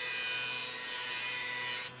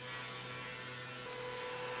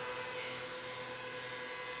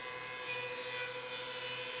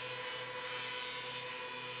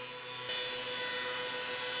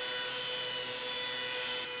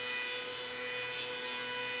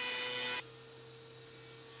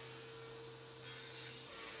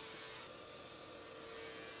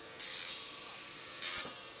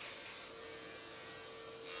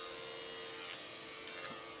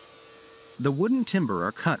 The wooden timber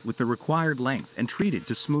are cut with the required length and treated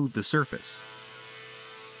to smooth the surface.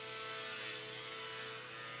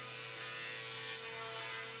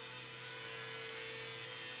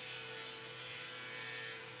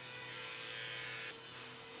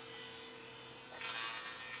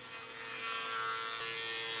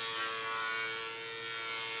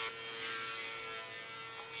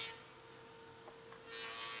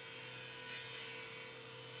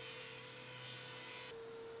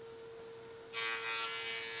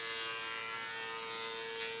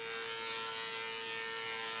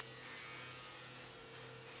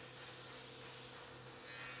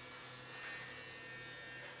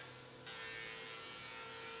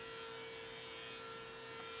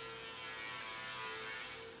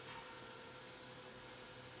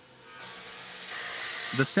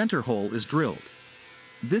 The center hole is drilled.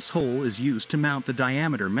 This hole is used to mount the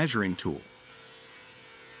diameter measuring tool.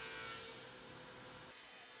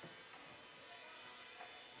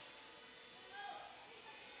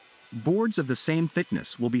 Boards of the same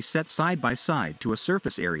thickness will be set side by side to a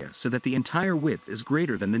surface area so that the entire width is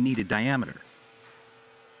greater than the needed diameter.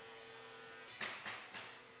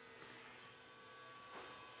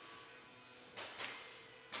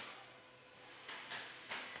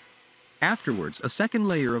 Afterwards, a second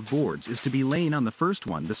layer of boards is to be laid on the first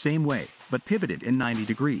one the same way, but pivoted in 90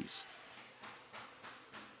 degrees.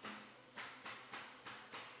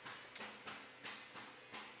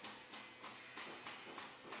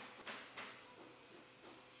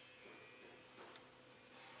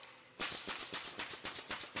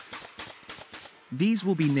 These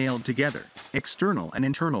will be nailed together, external and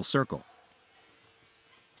internal circle.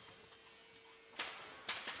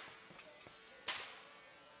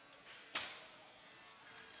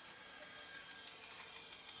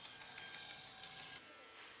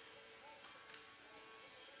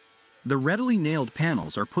 The readily nailed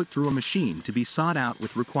panels are put through a machine to be sawed out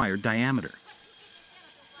with required diameter.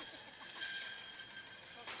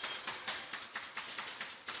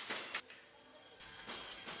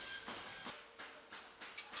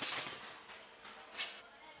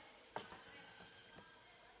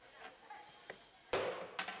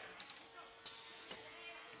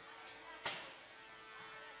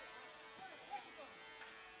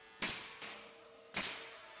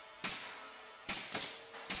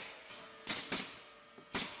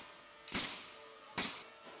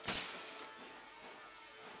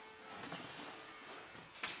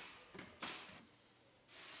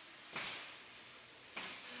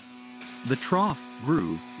 The trough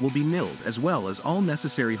groove will be milled, as well as all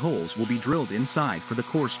necessary holes will be drilled inside for the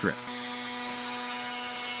core strip.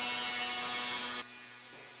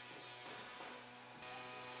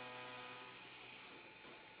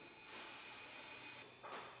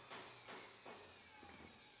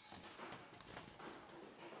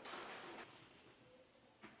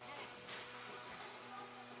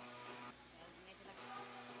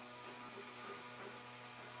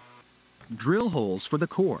 Drill holes for the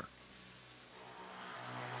core.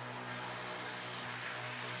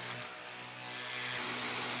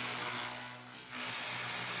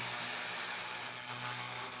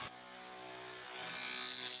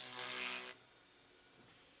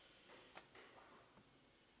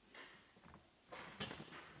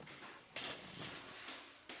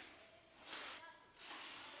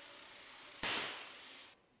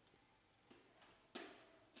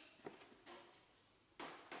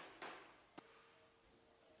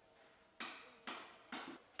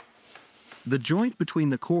 The joint between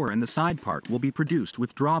the core and the side part will be produced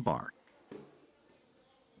with drawbar.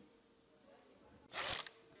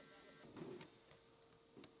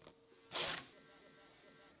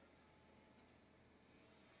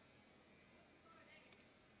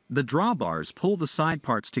 The drawbars pull the side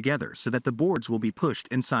parts together so that the boards will be pushed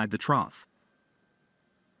inside the trough.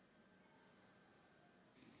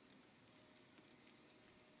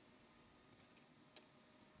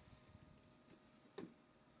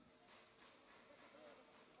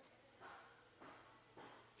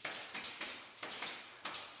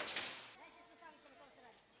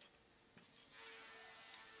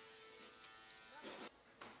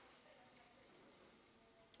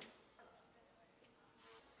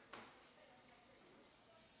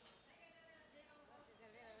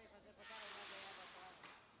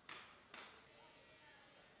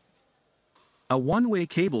 A one-way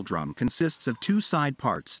cable drum consists of two side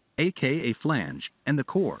parts, aka flange, and the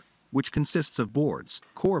core, which consists of boards,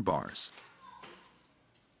 core bars.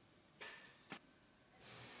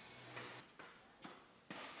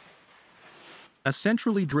 A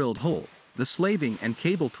centrally drilled hole, the slaving and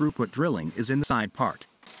cable throughput drilling is in the side part.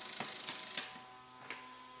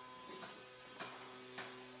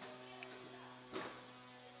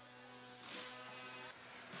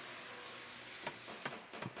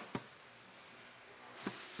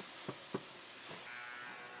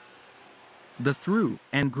 The through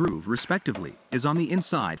and groove, respectively, is on the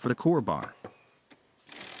inside for the core bar.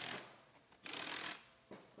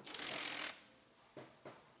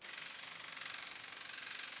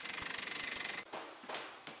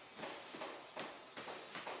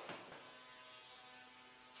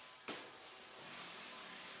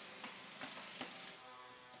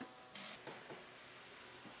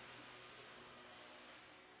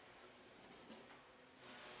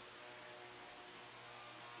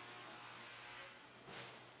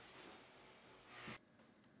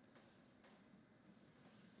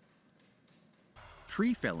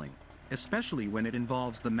 Tree felling, especially when it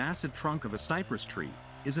involves the massive trunk of a cypress tree,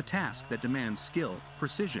 is a task that demands skill,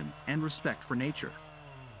 precision, and respect for nature.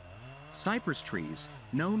 Cypress trees,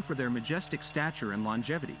 known for their majestic stature and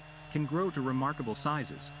longevity, can grow to remarkable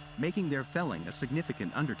sizes, making their felling a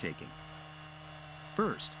significant undertaking.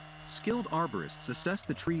 First, skilled arborists assess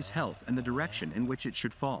the tree's health and the direction in which it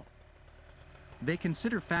should fall. They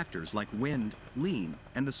consider factors like wind, lean,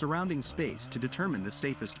 and the surrounding space to determine the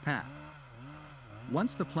safest path.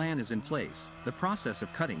 Once the plan is in place, the process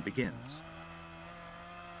of cutting begins.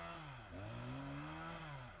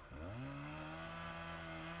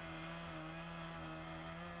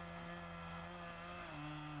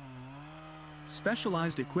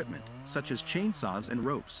 Specialized equipment, such as chainsaws and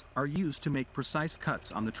ropes, are used to make precise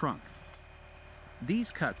cuts on the trunk. These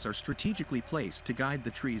cuts are strategically placed to guide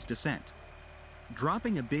the tree's descent.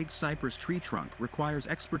 Dropping a big cypress tree trunk requires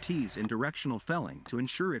expertise in directional felling to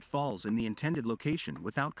ensure it falls in the intended location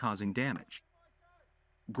without causing damage.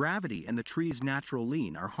 Gravity and the tree's natural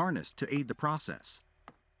lean are harnessed to aid the process.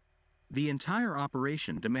 The entire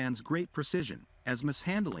operation demands great precision, as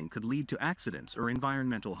mishandling could lead to accidents or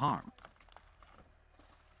environmental harm.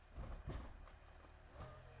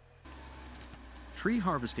 Tree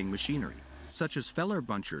harvesting machinery, such as feller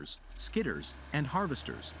bunchers, skidders, and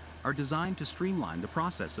harvesters, are designed to streamline the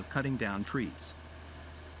process of cutting down trees.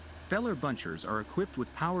 Feller bunchers are equipped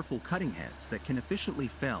with powerful cutting heads that can efficiently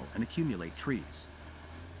fell and accumulate trees.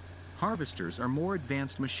 Harvesters are more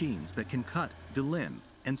advanced machines that can cut, delimb,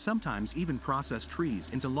 and sometimes even process trees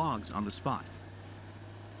into logs on the spot.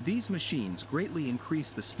 These machines greatly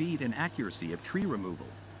increase the speed and accuracy of tree removal,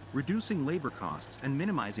 reducing labor costs and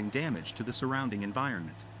minimizing damage to the surrounding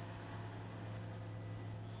environment.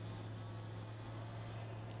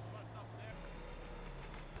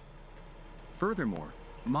 Furthermore,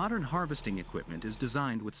 modern harvesting equipment is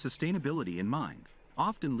designed with sustainability in mind,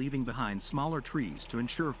 often leaving behind smaller trees to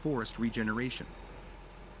ensure forest regeneration.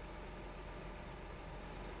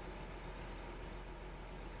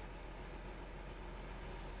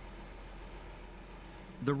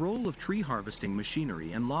 The role of tree harvesting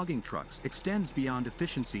machinery and logging trucks extends beyond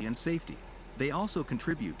efficiency and safety. They also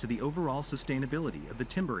contribute to the overall sustainability of the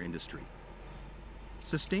timber industry.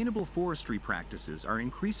 Sustainable forestry practices are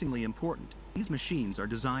increasingly important. These machines are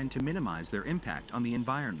designed to minimize their impact on the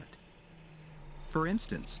environment. For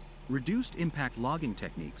instance, reduced impact logging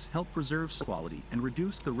techniques help preserve soil quality and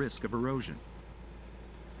reduce the risk of erosion.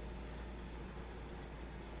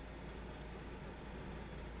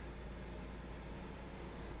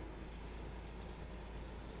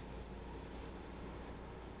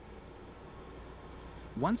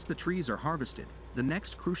 Once the trees are harvested, the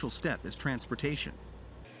next crucial step is transportation.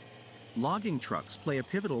 Logging trucks play a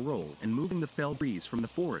pivotal role in moving the felled trees from the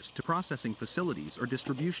forest to processing facilities or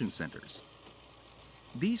distribution centers.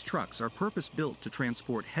 These trucks are purpose-built to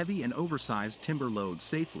transport heavy and oversized timber loads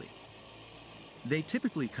safely. They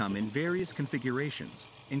typically come in various configurations,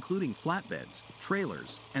 including flatbeds,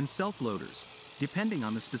 trailers, and self-loaders, depending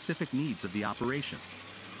on the specific needs of the operation.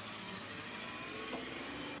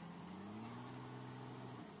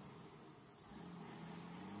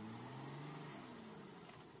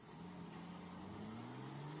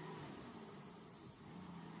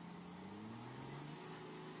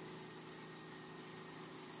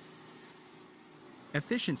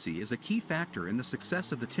 Efficiency is a key factor in the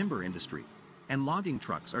success of the timber industry, and logging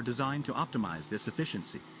trucks are designed to optimize this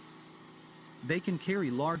efficiency. They can carry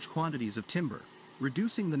large quantities of timber,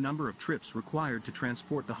 reducing the number of trips required to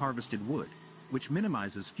transport the harvested wood, which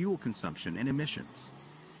minimizes fuel consumption and emissions.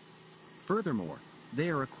 Furthermore, they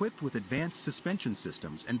are equipped with advanced suspension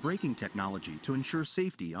systems and braking technology to ensure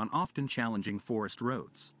safety on often challenging forest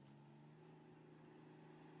roads.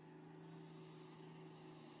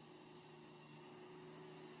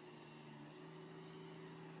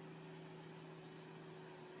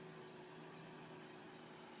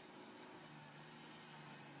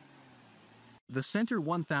 The Center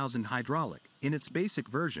 1000 hydraulic, in its basic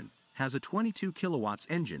version, has a 22 kilowatts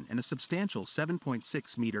engine and a substantial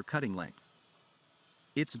 7.6 meter cutting length.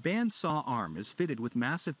 Its band saw arm is fitted with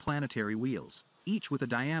massive planetary wheels, each with a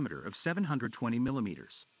diameter of 720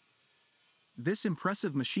 millimeters. This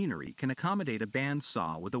impressive machinery can accommodate a band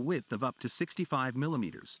saw with a width of up to 65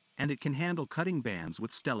 millimeters, and it can handle cutting bands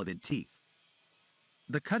with stellatid teeth.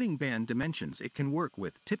 The cutting band dimensions it can work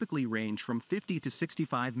with typically range from 50 to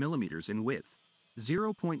 65 millimeters in width,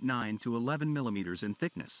 0.9 to 11 millimeters in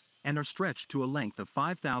thickness, and are stretched to a length of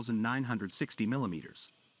 5,960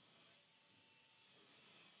 millimeters.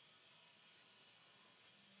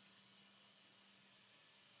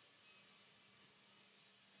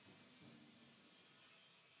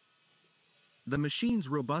 The machine's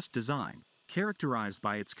robust design, characterized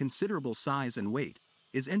by its considerable size and weight,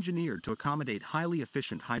 is engineered to accommodate highly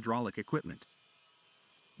efficient hydraulic equipment.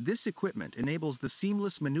 This equipment enables the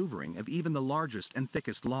seamless maneuvering of even the largest and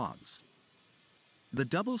thickest logs. The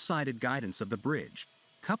double-sided guidance of the bridge,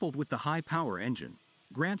 coupled with the high-power engine,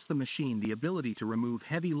 grants the machine the ability to remove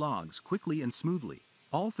heavy logs quickly and smoothly,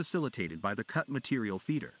 all facilitated by the cut material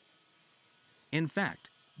feeder. In fact,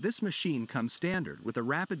 this machine comes standard with a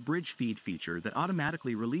rapid bridge feed feature that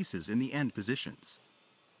automatically releases in the end positions.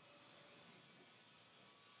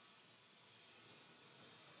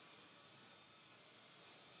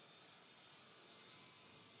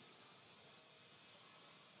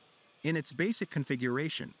 In its basic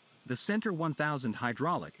configuration, the Center 1000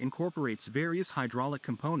 hydraulic incorporates various hydraulic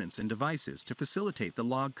components and devices to facilitate the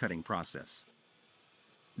log cutting process.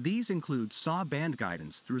 These include saw band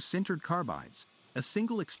guidance through sintered carbides, a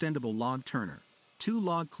single extendable log turner, 2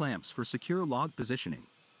 log clamps for secure log positioning,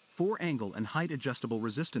 4 angle and height adjustable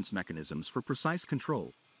resistance mechanisms for precise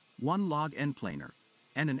control, 1 log end planer,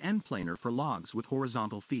 and an end planer for logs with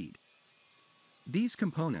horizontal feed. These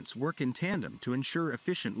components work in tandem to ensure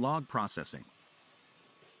efficient log processing.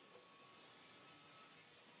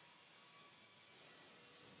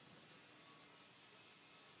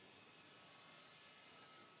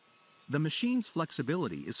 The machine's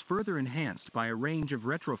flexibility is further enhanced by a range of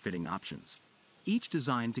retrofitting options, each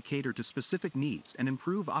designed to cater to specific needs and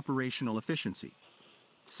improve operational efficiency.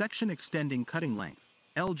 Section Extending Cutting Length,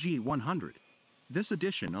 LG 100. This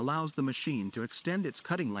addition allows the machine to extend its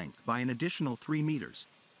cutting length by an additional 3 meters,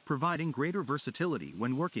 providing greater versatility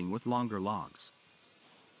when working with longer logs.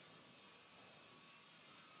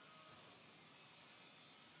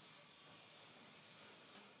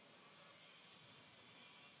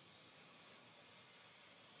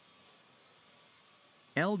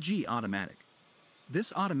 LG Automatic.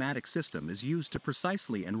 This automatic system is used to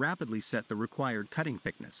precisely and rapidly set the required cutting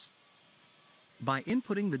thickness. By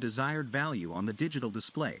inputting the desired value on the digital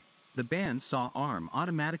display, the bandsaw arm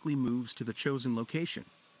automatically moves to the chosen location,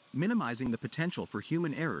 minimizing the potential for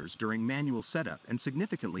human errors during manual setup and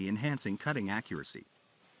significantly enhancing cutting accuracy.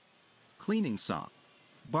 Cleaning saw.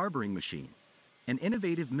 Barbering machine. An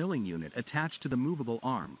innovative milling unit attached to the movable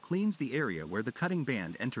arm cleans the area where the cutting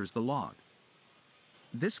band enters the log.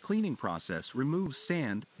 This cleaning process removes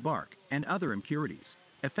sand, bark, and other impurities,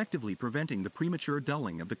 effectively preventing the premature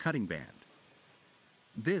dulling of the cutting band.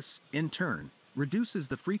 This, in turn, reduces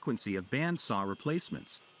the frequency of bandsaw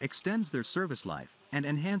replacements, extends their service life, and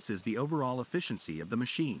enhances the overall efficiency of the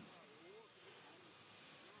machine.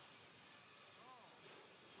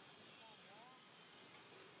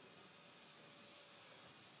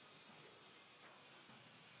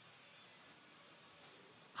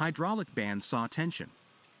 Hydraulic bandsaw tension.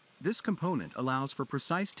 This component allows for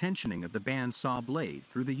precise tensioning of the bandsaw blade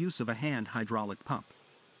through the use of a hand hydraulic pump.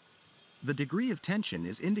 The degree of tension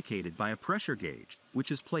is indicated by a pressure gauge,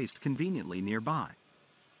 which is placed conveniently nearby.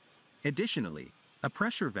 Additionally, a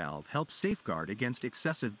pressure valve helps safeguard against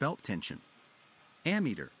excessive belt tension.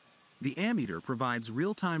 Ammeter. The ammeter provides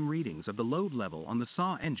real-time readings of the load level on the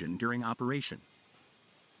saw engine during operation.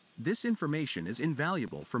 This information is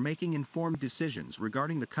invaluable for making informed decisions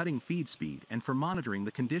regarding the cutting feed speed and for monitoring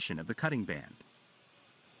the condition of the cutting band.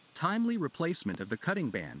 Timely replacement of the cutting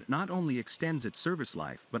band not only extends its service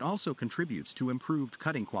life but also contributes to improved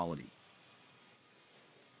cutting quality.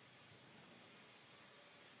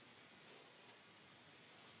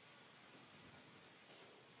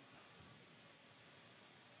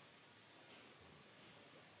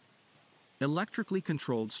 Electrically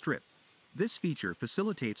controlled strip. This feature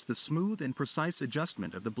facilitates the smooth and precise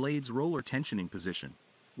adjustment of the blade's roller tensioning position,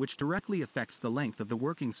 which directly affects the length of the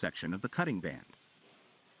working section of the cutting band.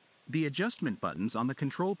 The adjustment buttons on the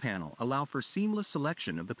control panel allow for seamless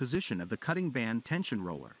selection of the position of the cutting band tension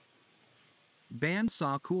roller.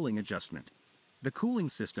 Bandsaw cooling adjustment. The cooling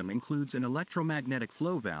system includes an electromagnetic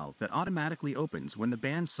flow valve that automatically opens when the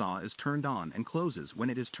bandsaw is turned on and closes when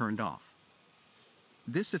it is turned off.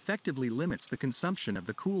 This effectively limits the consumption of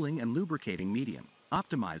the cooling and lubricating medium,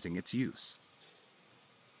 optimizing its use.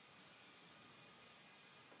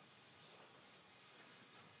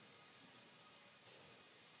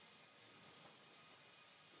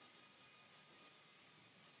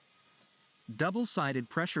 Double-sided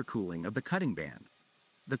pressure cooling of the cutting band.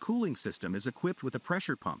 The cooling system is equipped with a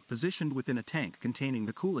pressure pump positioned within a tank containing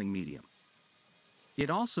the cooling medium. It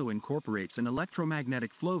also incorporates an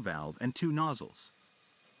electromagnetic flow valve and 2 nozzles.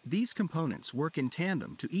 These components work in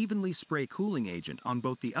tandem to evenly spray cooling agent on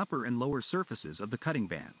both the upper and lower surfaces of the cutting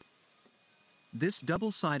band. This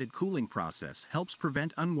double-sided cooling process helps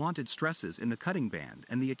prevent unwanted stresses in the cutting band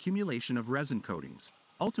and the accumulation of resin coatings,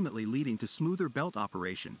 ultimately leading to smoother belt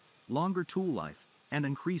operation, longer tool life, and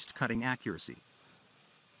increased cutting accuracy.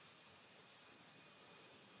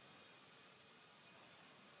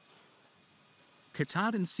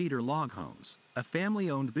 Katahdin Cedar Log Homes, a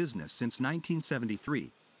family-owned business since 1973,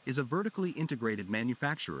 is a vertically integrated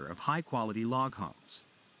manufacturer of high-quality log homes.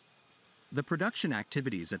 The production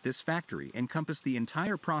activities at this factory encompass the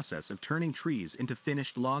entire process of turning trees into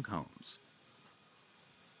finished log homes.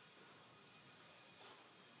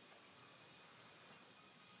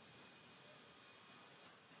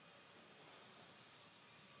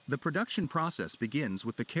 The production process begins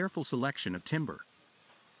with the careful selection of timber.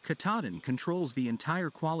 Katahdin controls the entire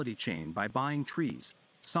quality chain by buying trees,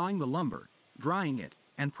 sawing the lumber, drying it,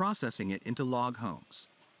 and processing it into log homes.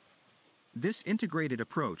 This integrated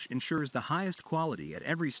approach ensures the highest quality at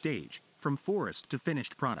every stage, from forest to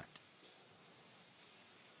finished product.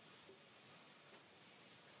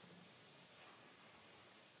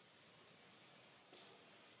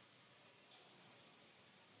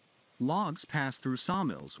 Logs pass through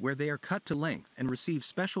sawmills where they are cut to length and receive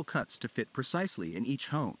special cuts to fit precisely in each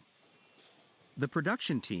home. The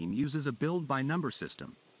production team uses a build-by-number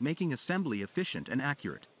system, making assembly efficient and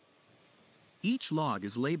accurate. Each log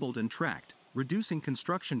is labeled and tracked, reducing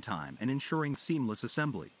construction time and ensuring seamless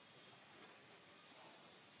assembly.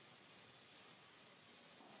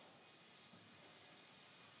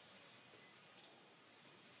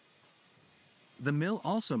 The mill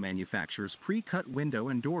also manufactures pre-cut window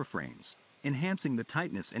and door frames, enhancing the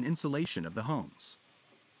tightness and insulation of the homes.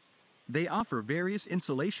 They offer various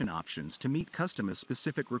insulation options to meet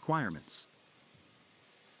customer-specific requirements.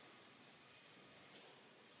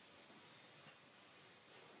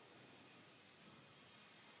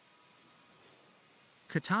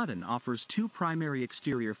 Katahdin offers two primary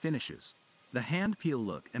exterior finishes, the hand-peel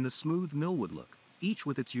look and the smooth millwood look, each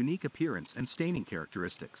with its unique appearance and staining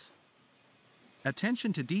characteristics.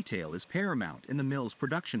 Attention to detail is paramount in the mill's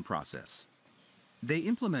production process. They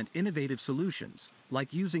implement innovative solutions,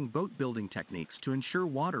 like using boat building techniques to ensure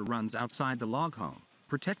water runs outside the log home,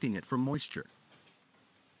 protecting it from moisture.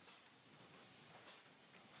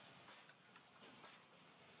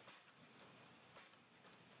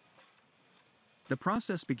 The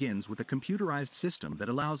process begins with a computerized system that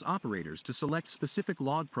allows operators to select specific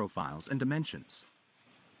log profiles and dimensions.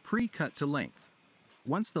 Pre-cut to length.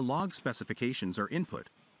 Once the log specifications are input,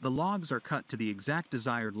 the logs are cut to the exact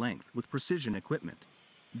desired length with precision equipment.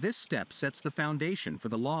 This step sets the foundation for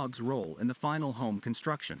the log's role in the final home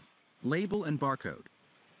construction. Label and barcode.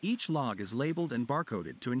 Each log is labeled and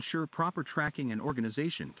barcoded to ensure proper tracking and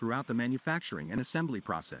organization throughout the manufacturing and assembly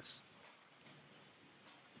process.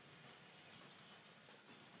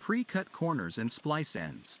 Pre-cut corners and splice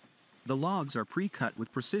ends. The logs are pre-cut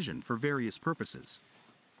with precision for various purposes.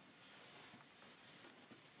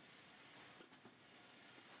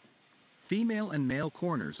 Female and male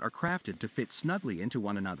corners are crafted to fit snugly into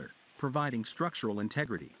one another, providing structural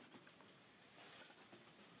integrity.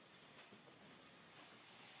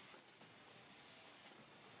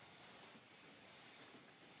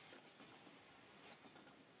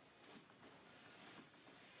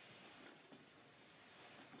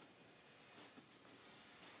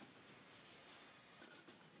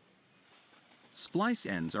 Splice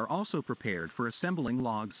ends are also prepared for assembling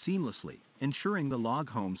logs seamlessly, ensuring the log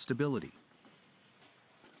home stability.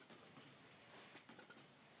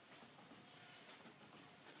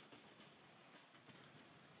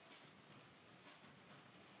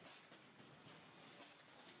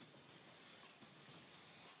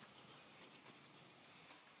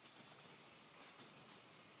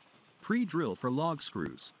 Pre-drill for log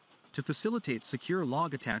screws. To facilitate secure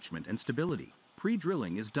log attachment and stability,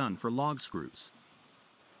 pre-drilling is done for log screws.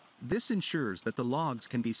 This ensures that the logs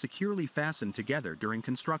can be securely fastened together during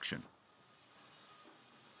construction.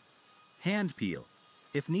 Hand peel,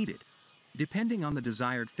 if needed. Depending on the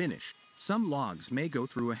desired finish, some logs may go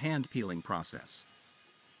through a hand peeling process.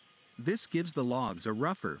 This gives the logs a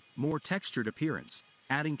rougher, more textured appearance,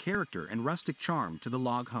 adding character and rustic charm to the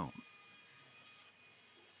log home.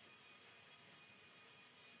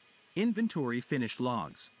 Inventory finished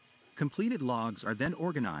logs. Completed logs are then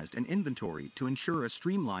organized and inventoried to ensure a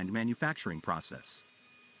streamlined manufacturing process.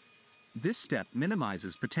 This step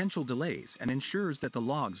minimizes potential delays and ensures that the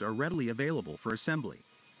logs are readily available for assembly.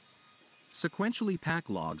 Sequentially pack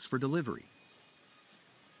logs for delivery.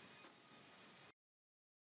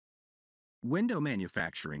 Window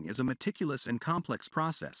manufacturing is a meticulous and complex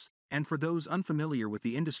process, and for those unfamiliar with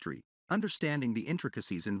the industry, understanding the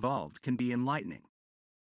intricacies involved can be enlightening.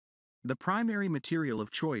 The primary material of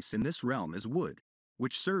choice in this realm is wood,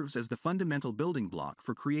 which serves as the fundamental building block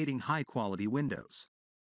for creating high-quality windows.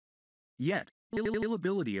 Yet,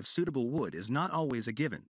 availability of suitable wood is not always a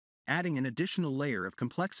given, adding an additional layer of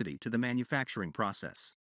complexity to the manufacturing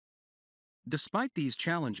process. Despite these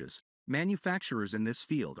challenges, manufacturers in this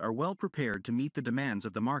field are well prepared to meet the demands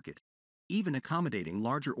of the market, even accommodating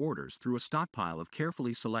larger orders through a stockpile of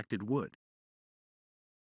carefully selected wood.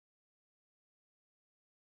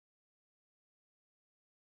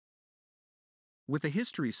 With a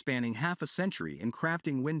history spanning half a century in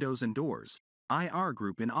crafting windows and doors, ARAUCO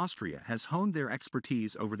Group in Austria has honed their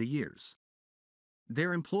expertise over the years.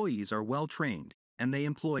 Their employees are well trained, and they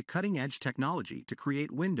employ cutting-edge technology to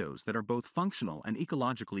create windows that are both functional and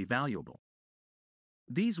ecologically valuable.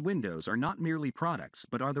 These windows are not merely products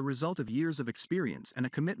but are the result of years of experience and a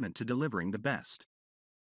commitment to delivering the best.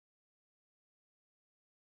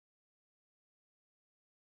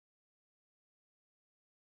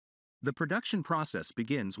 The production process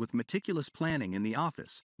begins with meticulous planning in the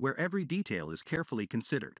office, where every detail is carefully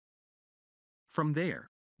considered. From there,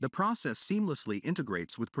 The process seamlessly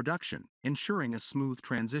integrates with production, ensuring a smooth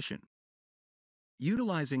transition.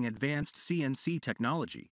 Utilizing advanced CNC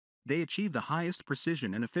technology, they achieve the highest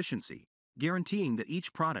precision and efficiency, guaranteeing that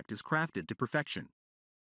each product is crafted to perfection.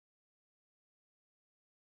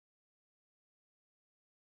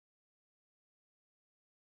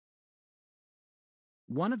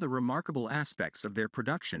 One of the remarkable aspects of their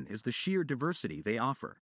production is the sheer diversity they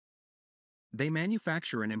offer. They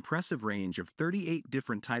manufacture an impressive range of 38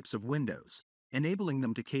 different types of windows, enabling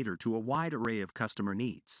them to cater to a wide array of customer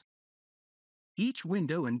needs. Each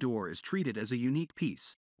window and door is treated as a unique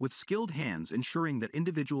piece, with skilled hands ensuring that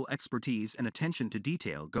individual expertise and attention to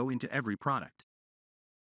detail go into every product.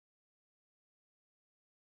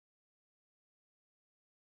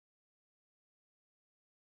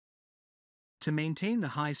 To maintain the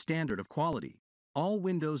high standard of quality, all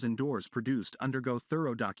windows and doors produced undergo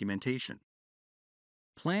thorough documentation.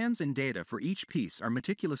 Plans and data for each piece are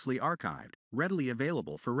meticulously archived, readily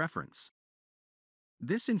available for reference.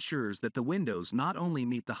 This ensures that the windows not only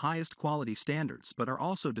meet the highest quality standards but are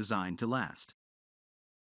also designed to last.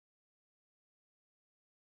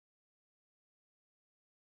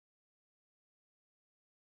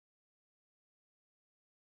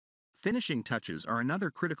 Finishing touches are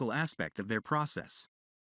another critical aspect of their process.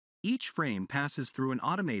 Each frame passes through an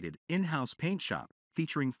automated, in-house paint shop,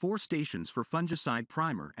 featuring 4 stations for fungicide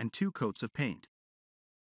primer and 2 coats of paint.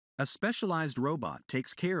 A specialized robot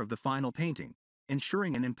takes care of the final painting,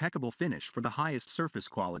 ensuring an impeccable finish for the highest surface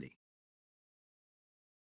quality.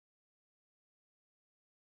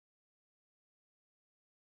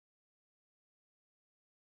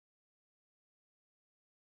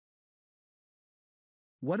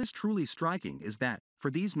 What is truly striking is that, for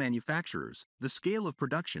these manufacturers, the scale of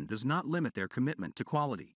production does not limit their commitment to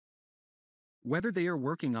quality. Whether they are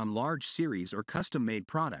working on large series or custom-made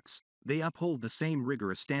products, they uphold the same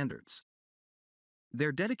rigorous standards.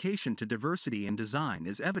 Their dedication to diversity in design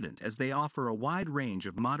is evident as they offer a wide range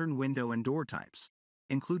of modern window and door types,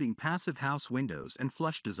 including passive house windows and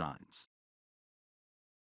flush designs.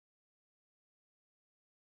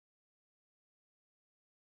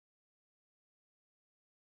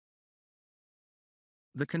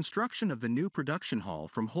 The construction of the new production hall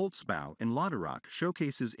from Holzbau in Lauterbach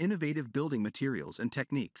showcases innovative building materials and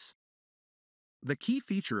techniques. The key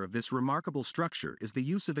feature of this remarkable structure is the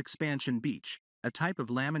use of expansion beech, a type of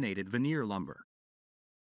laminated veneer lumber.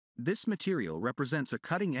 This material represents a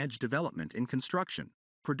cutting-edge development in construction,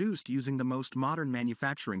 produced using the most modern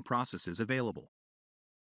manufacturing processes available.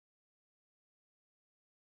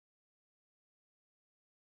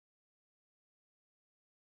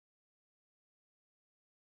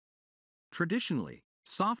 Traditionally,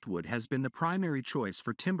 softwood has been the primary choice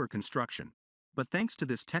for timber construction, but thanks to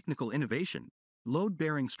this technical innovation,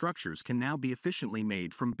 load-bearing structures can now be efficiently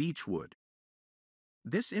made from beech wood.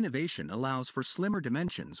 This innovation allows for slimmer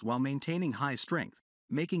dimensions while maintaining high strength,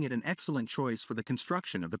 making it an excellent choice for the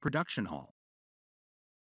construction of the production hall.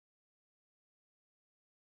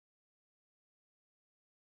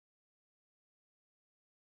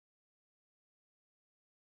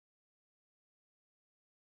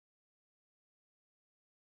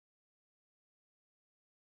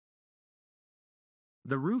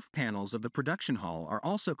 The roof panels of the production hall are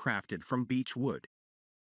also crafted from beech wood.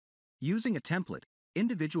 Using a template,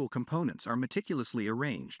 individual components are meticulously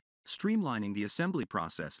arranged, streamlining the assembly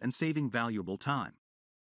process and saving valuable time.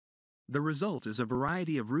 The result is a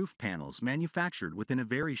variety of roof panels manufactured within a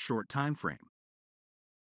very short time frame.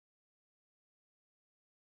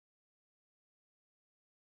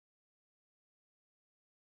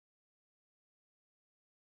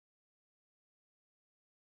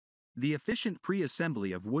 The efficient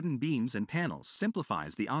pre-assembly of wooden beams and panels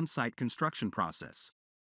simplifies the on-site construction process.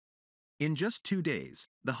 In just 2 days,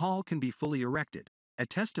 the hall can be fully erected, a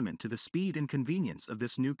testament to the speed and convenience of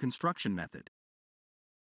this new construction method.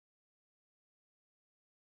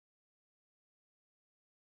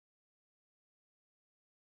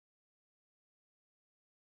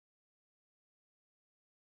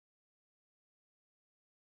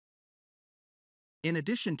 In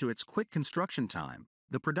addition to its quick construction time,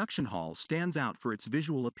 the production hall stands out for its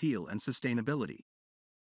visual appeal and sustainability.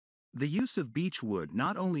 The use of beech wood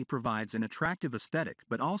not only provides an attractive aesthetic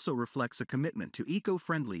but also reflects a commitment to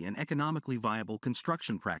eco-friendly and economically viable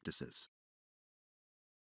construction practices.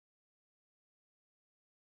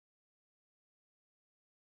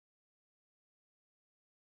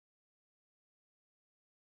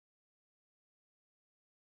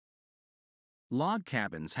 Log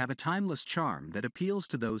cabins have a timeless charm that appeals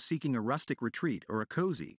to those seeking a rustic retreat or a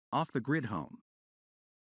cozy, off-the-grid home.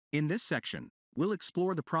 In this section, we'll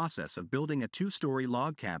explore the process of building a two-story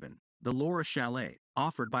log cabin, the Laura Chalet,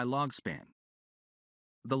 offered by Logspan.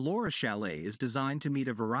 The Laura Chalet is designed to meet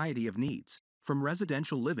a variety of needs, from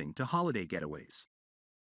residential living to holiday getaways.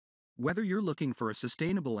 Whether you're looking for a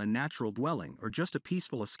sustainable and natural dwelling or just a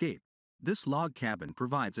peaceful escape, this log cabin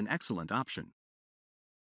provides an excellent option.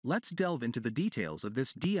 Let's delve into the details of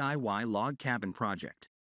this DIY log cabin project.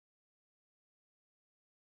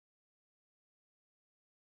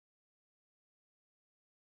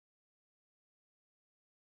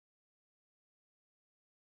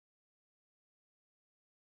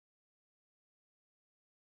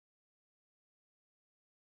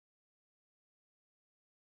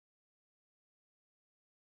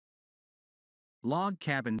 Log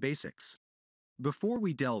cabin basics. Before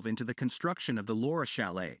we delve into the construction of the Laura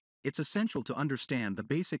Chalet, it's essential to understand the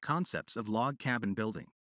basic concepts of log cabin building.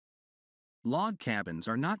 Log cabins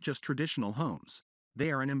are not just traditional homes, they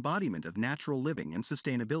are an embodiment of natural living and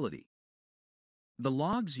sustainability. The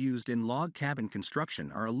logs used in log cabin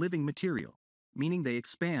construction are a living material, meaning they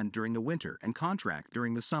expand during the winter and contract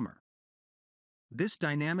during the summer. This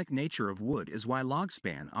dynamic nature of wood is why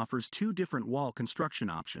Logspan offers two different wall construction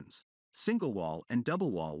options: single wall and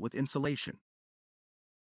double wall with insulation.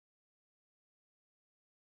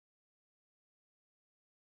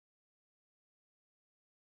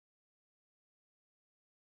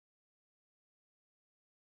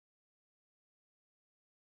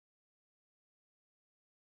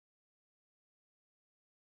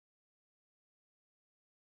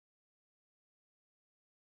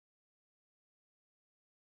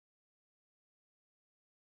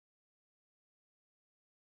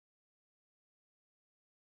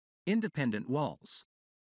 Independent walls.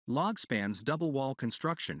 Logspan's double wall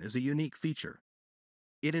construction is a unique feature.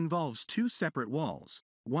 It involves two separate walls,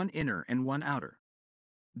 one inner and one outer.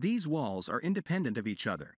 These walls are independent of each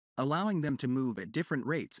other, allowing them to move at different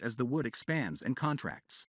rates as the wood expands and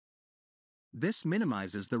contracts. This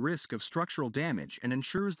minimizes the risk of structural damage and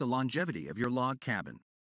ensures the longevity of your log cabin.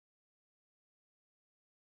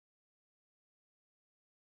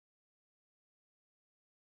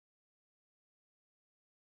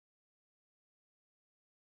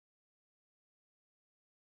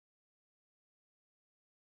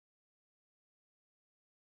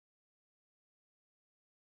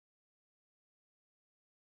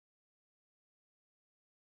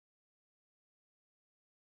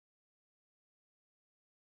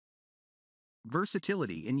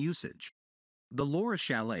 Versatility in usage. The Laura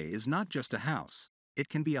Chalet is not just a house, it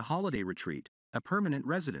can be a holiday retreat, a permanent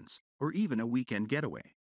residence, or even a weekend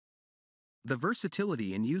getaway. The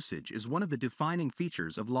versatility in usage is one of the defining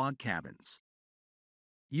features of log cabins.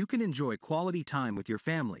 You can enjoy quality time with your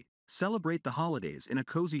family, celebrate the holidays in a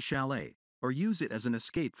cozy chalet, or use it as an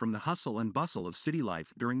escape from the hustle and bustle of city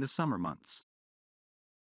life during the summer months.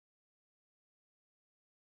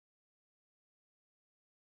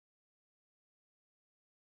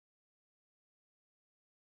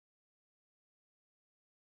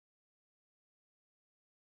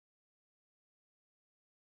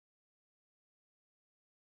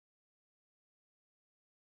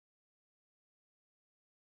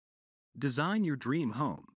 Design your dream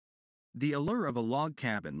home. The allure of a log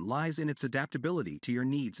cabin lies in its adaptability to your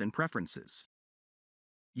needs and preferences.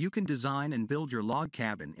 You can design and build your log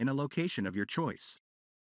cabin in a location of your choice.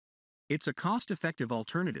 It's a cost-effective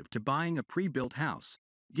alternative to buying a pre-built house,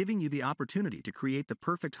 giving you the opportunity to create the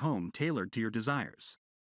perfect home tailored to your desires.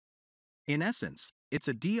 In essence, it's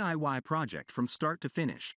a DIY project from start to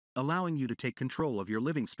finish, allowing you to take control of your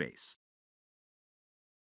living space.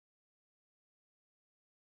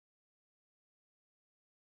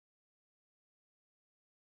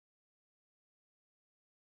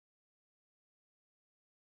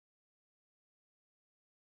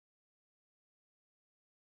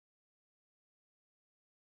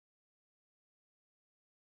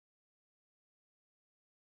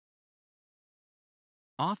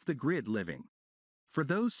 Off-the-grid living. For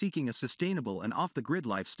those seeking a sustainable and off-the-grid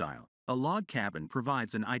lifestyle, a log cabin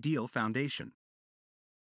provides an ideal foundation.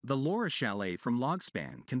 The Laura Chalet from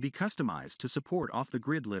Logspan can be customized to support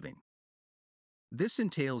off-the-grid living. This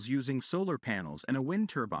entails using solar panels and a wind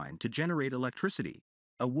turbine to generate electricity,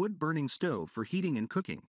 a wood-burning stove for heating and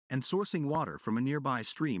cooking, and sourcing water from a nearby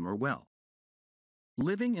stream or well.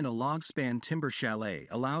 Living in a Logspan timber chalet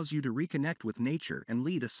allows you to reconnect with nature and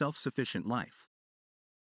lead a self-sufficient life.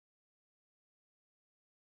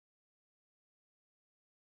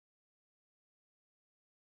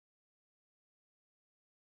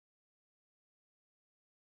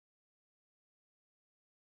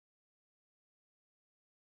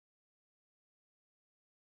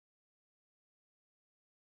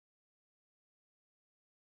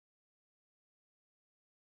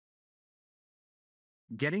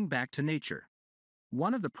 Getting back to nature.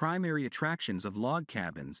 One of the primary attractions of log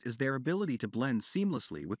cabins is their ability to blend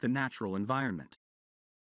seamlessly with the natural environment.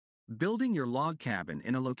 Building your log cabin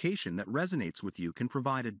in a location that resonates with you can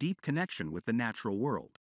provide a deep connection with the natural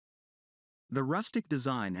world. The rustic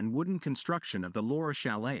design and wooden construction of the Laura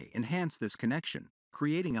Chalet enhance this connection,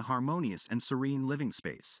 creating a harmonious and serene living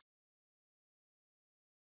space.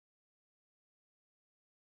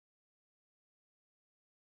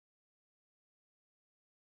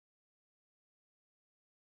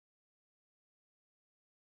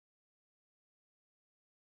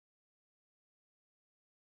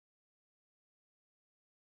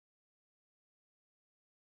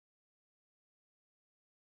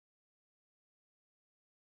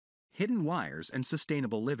 Hidden wires and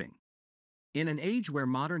sustainable living. In an age where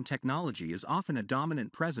modern technology is often a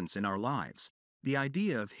dominant presence in our lives, the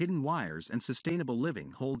idea of hidden wires and sustainable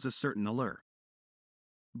living holds a certain allure.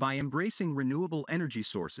 By embracing renewable energy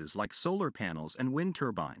sources like solar panels and wind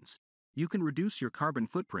turbines, you can reduce your carbon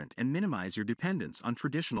footprint and minimize your dependence on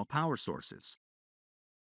traditional power sources.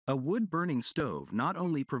 A wood-burning stove not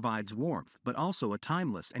only provides warmth but also a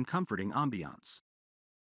timeless and comforting ambiance.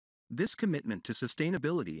 This commitment to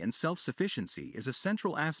sustainability and self-sufficiency is a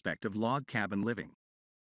central aspect of log cabin living.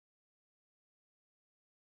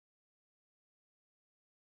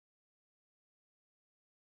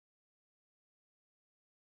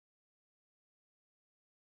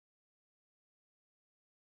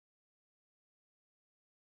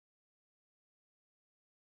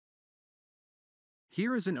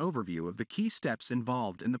 Here is an overview of the key steps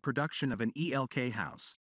involved in the production of an ELK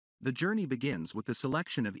house. The journey begins with the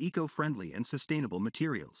selection of eco-friendly and sustainable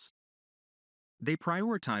materials. They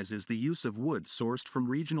prioritizes the use of wood sourced from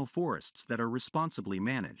regional forests that are responsibly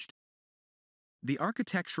managed. The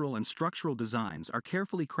architectural and structural designs are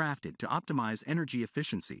carefully crafted to optimize energy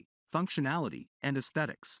efficiency, functionality, and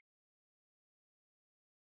aesthetics.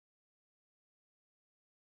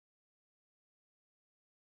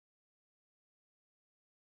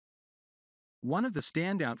 One of the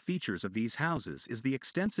standout features of these houses is the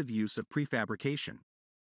extensive use of prefabrication.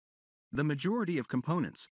 The majority of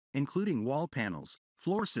components, including wall panels,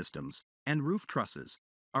 floor systems, and roof trusses,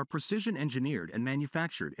 are precision engineered and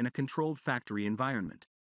manufactured in a controlled factory environment.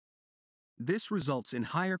 This results in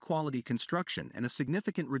higher quality construction and a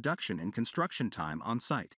significant reduction in construction time on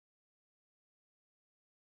site.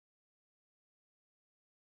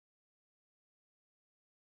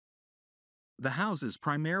 The houses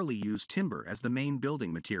primarily use timber as the main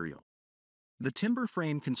building material. The timber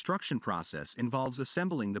frame construction process involves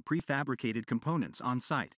assembling the prefabricated components on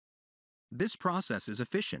site. This process is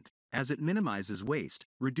efficient, as it minimizes waste,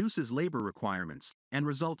 reduces labor requirements, and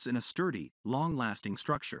results in a sturdy, long-lasting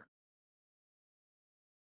structure.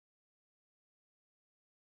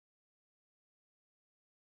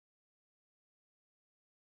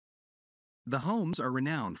 The homes are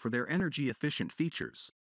renowned for their energy-efficient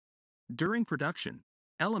features. During production,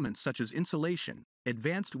 elements such as insulation,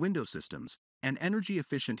 advanced window systems, and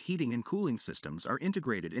energy-efficient heating and cooling systems are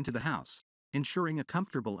integrated into the house, ensuring a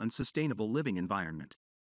comfortable and sustainable living environment.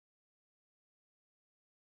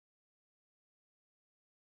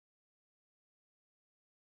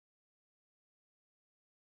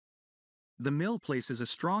 The mill places a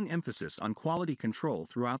strong emphasis on quality control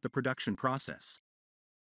throughout the production process.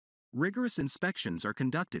 Rigorous inspections are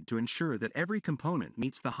conducted to ensure that every component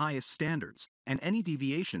meets the highest standards, and any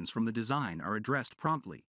deviations from the design are addressed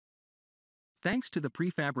promptly. Thanks to the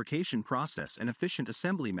prefabrication process and efficient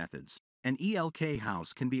assembly methods, an ELK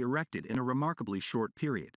house can be erected in a remarkably short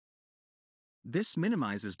period. This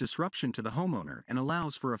minimizes disruption to the homeowner and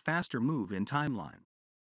allows for a faster move-in timeline.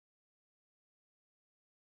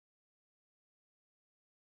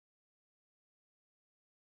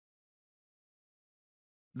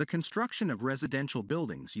 The construction of residential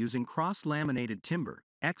buildings using cross-laminated timber,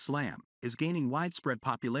 XLAM, is gaining widespread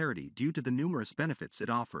popularity due to the numerous benefits it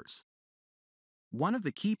offers. One of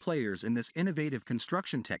the key players in this innovative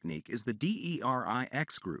construction technique is the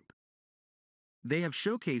DERIX Group. They have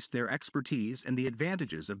showcased their expertise and the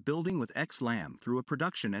advantages of building with XLAM through a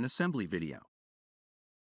production and assembly video.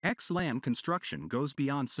 XLAM construction goes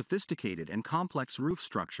beyond sophisticated and complex roof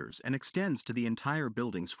structures and extends to the entire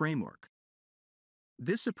building's framework.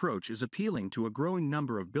 This approach is appealing to a growing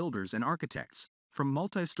number of builders and architects, from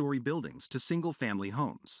multi-story buildings to single-family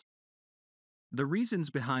homes. The reasons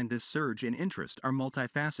behind this surge in interest are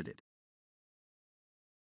multifaceted.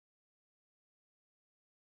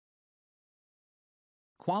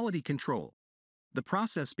 Quality control. The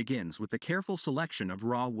process begins with the careful selection of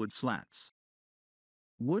raw wood slats.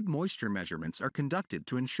 Wood moisture measurements are conducted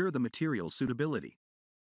to ensure the material's suitability.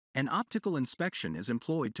 An optical inspection is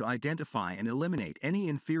employed to identify and eliminate any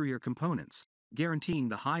inferior components, guaranteeing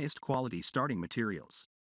the highest quality starting materials.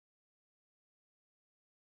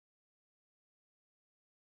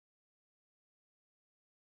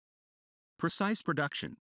 Precise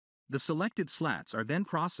production. The selected slats are then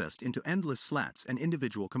processed into endless slats and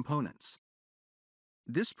individual components.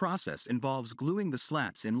 This process involves gluing the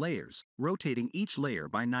slats in layers, rotating each layer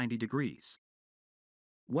by 90 degrees.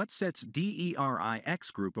 What sets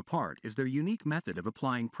DERIX Group apart is their unique method of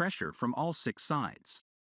applying pressure from all 6 sides.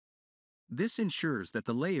 This ensures that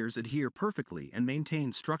the layers adhere perfectly and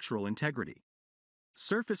maintain structural integrity.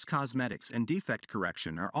 Surface cosmetics and defect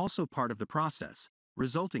correction are also part of the process,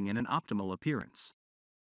 resulting in an optimal appearance.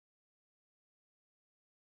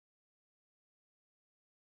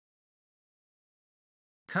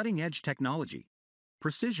 Cutting-edge technology.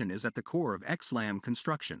 Precision is at the core of XLAM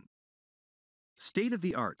construction.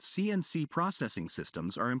 State-of-the-art CNC processing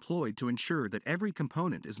systems are employed to ensure that every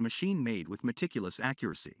component is machine-made with meticulous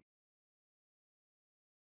accuracy.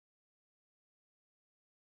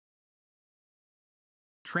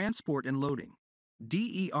 Transport and loading.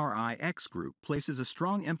 DERIX Group places a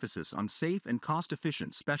strong emphasis on safe and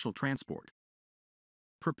cost-efficient special transport.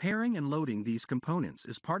 Preparing and loading these components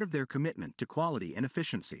is part of their commitment to quality and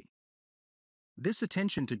efficiency. This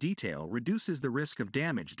attention to detail reduces the risk of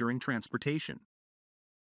damage during transportation.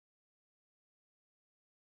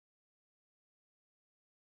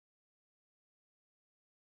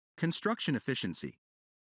 Construction efficiency.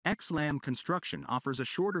 XLAM construction offers a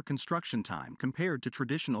shorter construction time compared to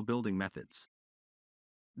traditional building methods.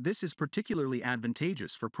 This is particularly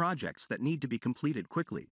advantageous for projects that need to be completed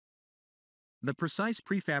quickly. The precise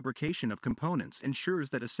prefabrication of components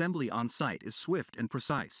ensures that assembly on site is swift and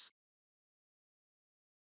precise.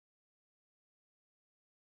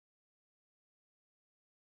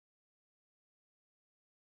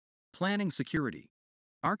 Planning security.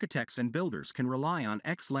 Architects and builders can rely on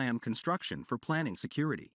XLAM construction for planning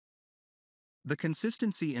security. The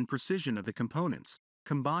consistency and precision of the components,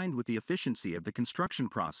 combined with the efficiency of the construction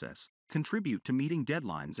process, contribute to meeting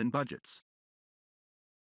deadlines and budgets.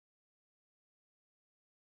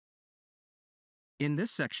 In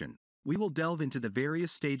this section, we will delve into the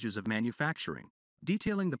various stages of manufacturing,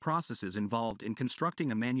 detailing the processes involved in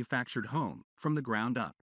constructing a manufactured home from the ground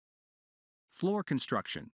up. Floor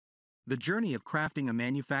construction. The journey of crafting a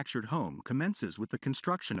manufactured home commences with the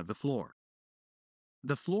construction of the floor.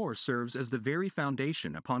 The floor serves as the very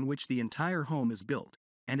foundation upon which the entire home is built,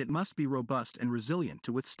 and it must be robust and resilient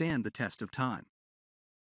to withstand the test of time.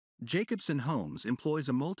 Jacobsen Homes employs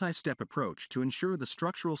a multi-step approach to ensure the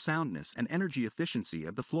structural soundness and energy efficiency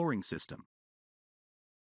of the flooring system.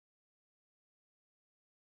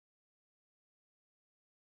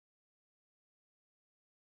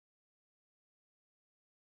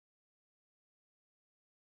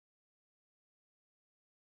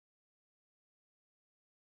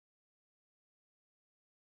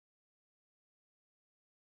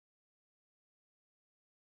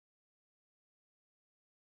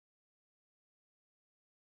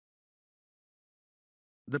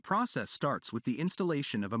 The process starts with the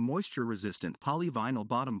installation of a moisture-resistant polyvinyl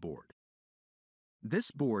bottom board. This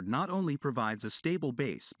board not only provides a stable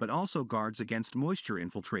base but also guards against moisture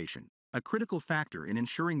infiltration, a critical factor in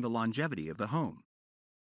ensuring the longevity of the home.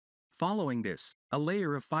 Following this, a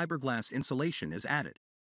layer of fiberglass insulation is added.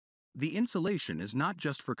 The insulation is not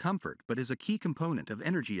just for comfort but is a key component of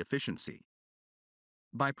energy efficiency.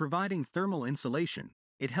 By providing thermal insulation,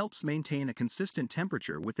 it helps maintain a consistent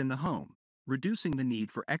temperature within the home, reducing the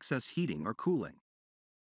need for excess heating or cooling.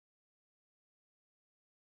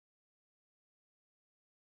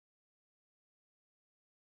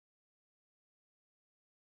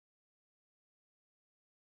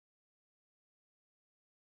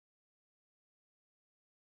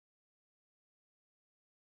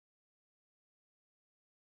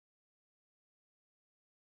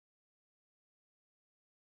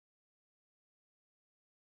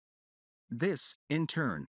 This, in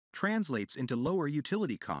turn, translates into lower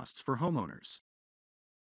utility costs for homeowners.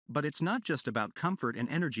 But it's not just about comfort and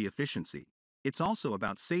energy efficiency, it's also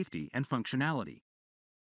about safety and functionality.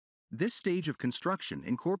 This stage of construction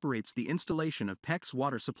incorporates the installation of PEX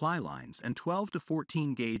water supply lines and 12 to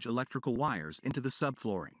 14 gauge electrical wires into the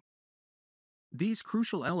subflooring. These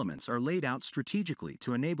crucial elements are laid out strategically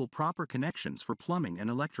to enable proper connections for plumbing and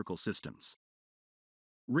electrical systems.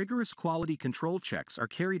 Rigorous quality control checks are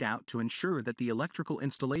carried out to ensure that the electrical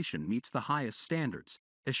installation meets the highest standards,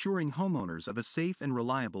 assuring homeowners of a safe and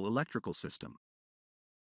reliable electrical system.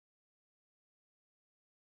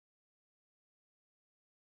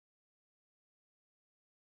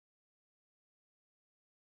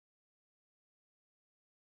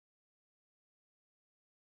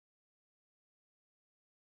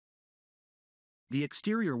 The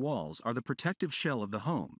exterior walls are the protective shell of the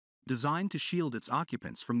home, designed to shield its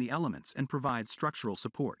occupants from the elements and provide structural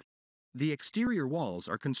support. The exterior walls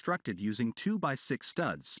are constructed using 2x6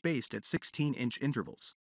 studs spaced at 16-inch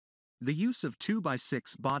intervals. The use of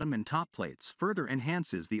 2x6 bottom and top plates further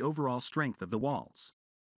enhances the overall strength of the walls.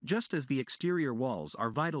 Just as the exterior walls are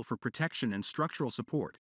vital for protection and structural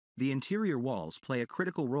support, the interior walls play a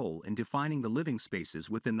critical role in defining the living spaces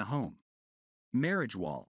within the home. Marriage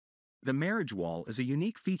wall. The marriage wall is a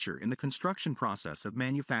unique feature in the construction process of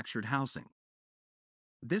manufactured housing.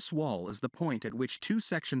 This wall is the point at which two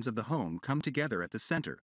sections of the home come together at the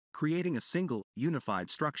center, creating a single, unified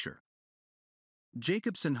structure.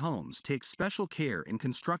 Jacobsen Homes takes special care in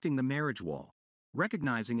constructing the marriage wall,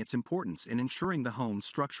 recognizing its importance in ensuring the home's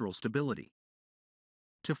structural stability.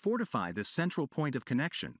 To fortify this central point of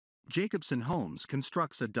connection, Jacobsen Homes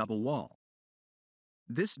constructs a double wall.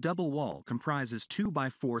 This double wall comprises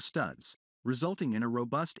 2x4 studs, resulting in a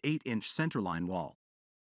robust 8-inch centerline wall.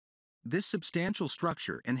 This substantial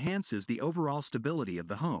structure enhances the overall stability of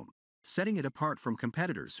the home, setting it apart from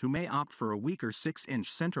competitors who may opt for a weaker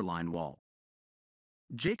 6-inch centerline wall.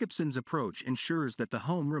 Jacobsen's approach ensures that the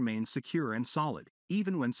home remains secure and solid,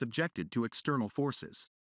 even when subjected to external forces.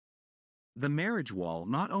 The marriage wall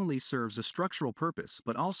not only serves a structural purpose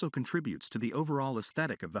but also contributes to the overall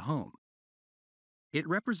aesthetic of the home. It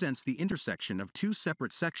represents the intersection of two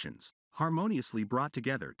separate sections, harmoniously brought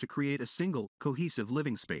together to create a single, cohesive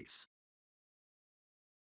living space.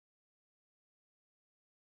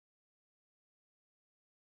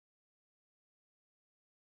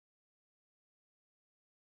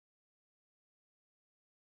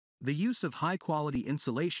 The use of high-quality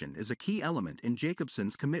insulation is a key element in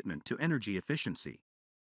Jacobsen's commitment to energy efficiency.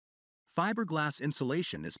 Fiberglass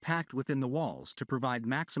insulation is packed within the walls to provide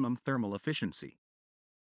maximum thermal efficiency.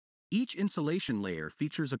 Each insulation layer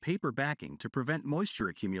features a paper backing to prevent moisture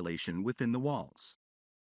accumulation within the walls.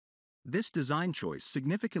 This design choice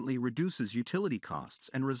significantly reduces utility costs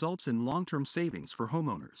and results in long-term savings for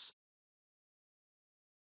homeowners.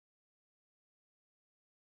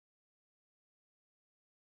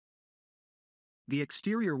 The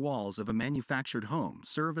exterior walls of a manufactured home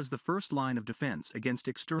serve as the first line of defense against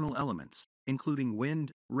external elements, including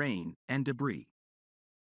wind, rain, and debris.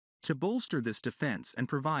 To bolster this defense and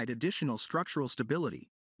provide additional structural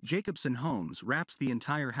stability, Jacobsen Homes wraps the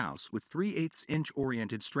entire house with 3/8-inch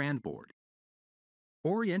oriented strand board.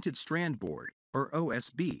 Oriented strand board, or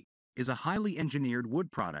OSB, is a highly engineered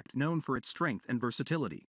wood product known for its strength and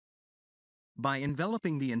versatility. By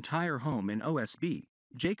enveloping the entire home in OSB,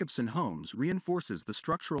 Jacobsen Homes reinforces the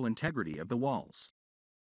structural integrity of the walls.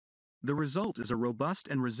 The result is a robust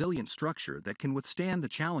and resilient structure that can withstand the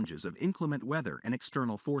challenges of inclement weather and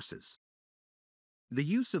external forces. The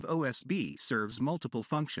use of OSB serves multiple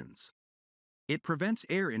functions. It prevents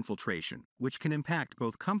air infiltration, which can impact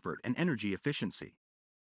both comfort and energy efficiency.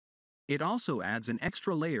 It also adds an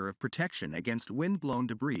extra layer of protection against wind-blown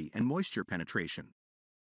debris and moisture penetration.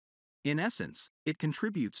 In essence, it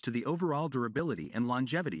contributes to the overall durability and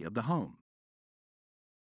longevity of the home.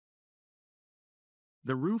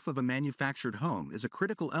 The roof of a manufactured home is a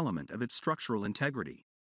critical element of its structural integrity.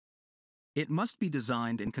 It must be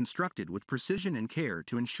designed and constructed with precision and care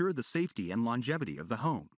to ensure the safety and longevity of the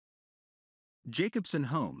home. Jacobsen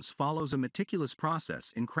Homes follows a meticulous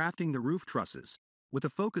process in crafting the roof trusses, with a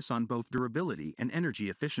focus on both durability and energy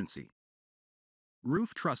efficiency.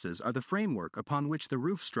 Roof trusses are the framework upon which the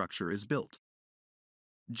roof structure is built.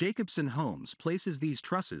 Jacobsen Homes places these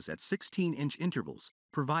trusses at 16-inch intervals,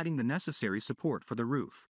 providing the necessary support for the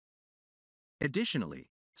roof.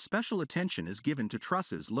 Additionally, special attention is given to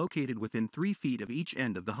trusses located within 3 feet of each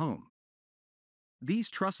end of the home. These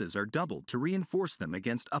trusses are doubled to reinforce them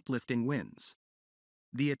against uplifting winds.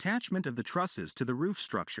 The attachment of the trusses to the roof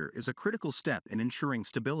structure is a critical step in ensuring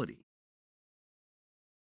stability.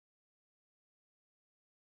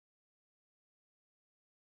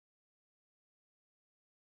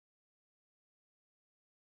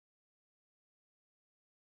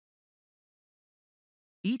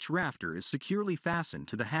 Each rafter is securely fastened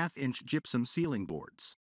to the half-inch gypsum ceiling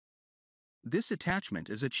boards. This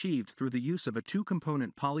attachment is achieved through the use of a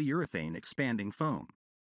 2-component polyurethane expanding foam.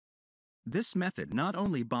 This method not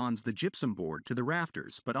only bonds the gypsum board to the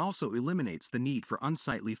rafters but also eliminates the need for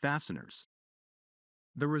unsightly fasteners.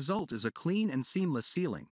 The result is a clean and seamless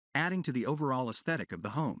ceiling, adding to the overall aesthetic of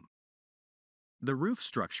the home. The roof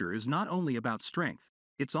structure is not only about strength,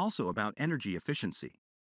 it's also about energy efficiency.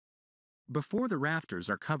 Before the rafters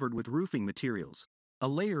are covered with roofing materials, a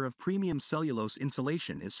layer of premium cellulose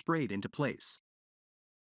insulation is sprayed into place.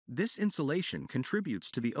 This insulation contributes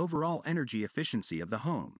to the overall energy efficiency of the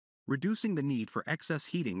home, reducing the need for excess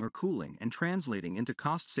heating or cooling and translating into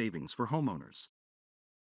cost savings for homeowners.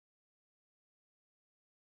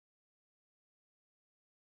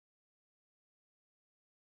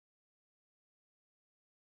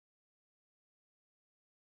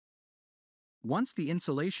 Once the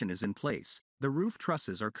insulation is in place, the roof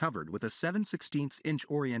trusses are covered with a 7/16"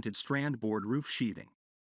 oriented strand board roof sheathing.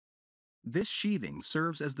 This sheathing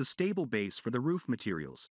serves as the stable base for the roof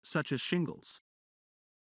materials, such as shingles.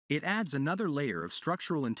 It adds another layer of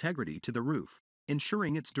structural integrity to the roof,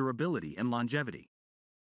 ensuring its durability and longevity.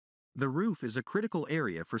 The roof is a critical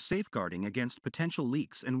area for safeguarding against potential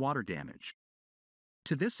leaks and water damage.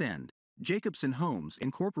 To this end, Jacobsen Homes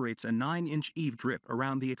incorporates a 9-inch eave drip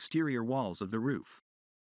around the exterior walls of the roof.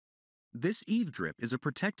 This eave drip is a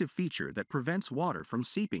protective feature that prevents water from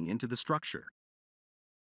seeping into the structure.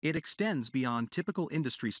 It extends beyond typical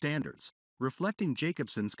industry standards, reflecting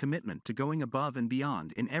Jacobsen's commitment to going above and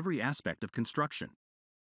beyond in every aspect of construction.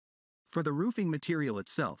 For the roofing material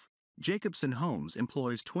itself, Jacobsen Homes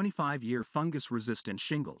employs 25-year fungus-resistant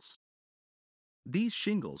shingles. These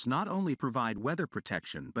shingles not only provide weather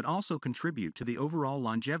protection but also contribute to the overall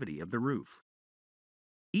longevity of the roof.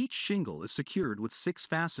 Each shingle is secured with 6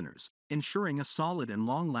 fasteners, ensuring a solid and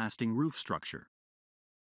long-lasting roof structure.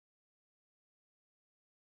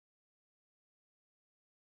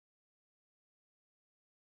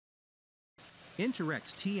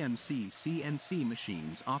 Intorex TMC CNC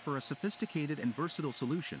machines offer a sophisticated and versatile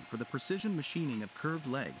solution for the precision machining of curved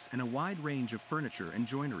legs and a wide range of furniture and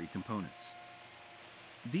joinery components.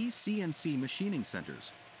 These CNC machining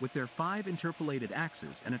centers, with their 5 interpolated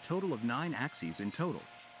axes and a total of 9 axes in total,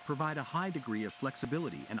 provide a high degree of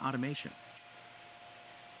flexibility and automation.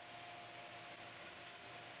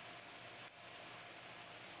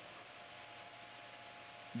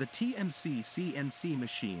 The TMC CNC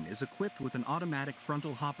machine is equipped with an automatic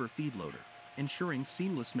frontal hopper feed loader, ensuring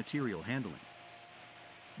seamless material handling.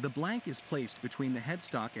 The blank is placed between the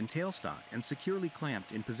headstock and tailstock and securely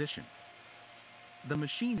clamped in position. The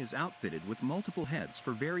machine is outfitted with multiple heads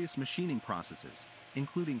for various machining processes,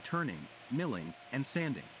 including turning, milling, and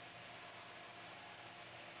sanding.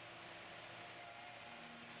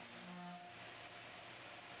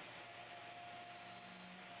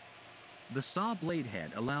 The saw blade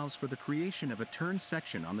head allows for the creation of a turned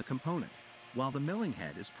section on the component, while the milling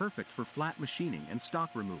head is perfect for flat machining and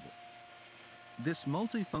stock removal. This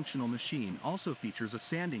multifunctional machine also features a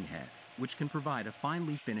sanding head, which can provide a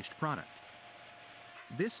finely finished product.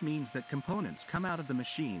 This means that components come out of the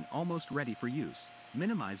machine almost ready for use,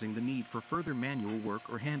 minimizing the need for further manual work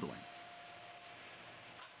or handling.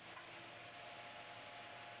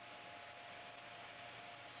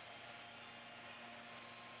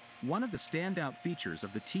 One of the standout features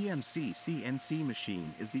of the TMC CNC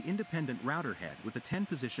machine is the independent router head with a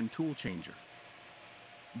 10-position tool changer.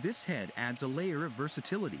 This head adds a layer of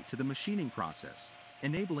versatility to the machining process,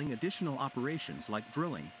 enabling additional operations like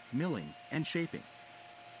drilling, milling, and shaping.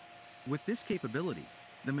 With this capability,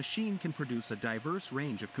 the machine can produce a diverse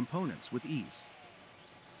range of components with ease.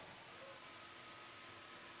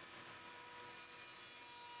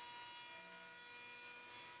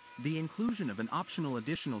 The inclusion of an optional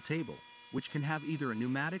additional table, which can have either a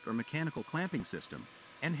pneumatic or mechanical clamping system,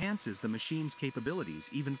 enhances the machine's capabilities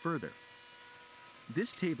even further.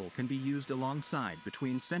 This table can be used alongside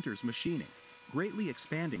between centers machining, greatly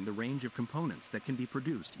expanding the range of components that can be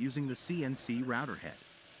produced using the CNC router head.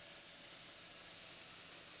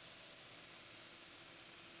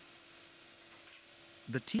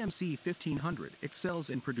 The TMC 1500 excels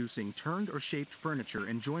in producing turned or shaped furniture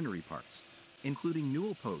and joinery parts, including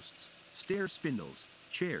newel posts, stair spindles,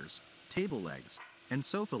 chairs, table legs, and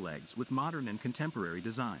sofa legs with modern and contemporary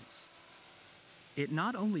designs. It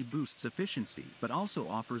not only boosts efficiency but also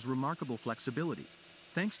offers remarkable flexibility,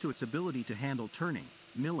 thanks to its ability to handle turning,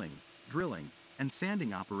 milling, drilling, and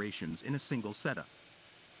sanding operations in a single setup.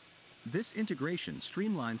 This integration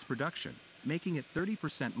streamlines production, making it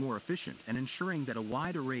 30% more efficient and ensuring that a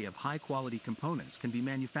wide array of high-quality components can be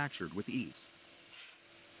manufactured with ease.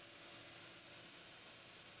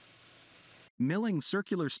 Milling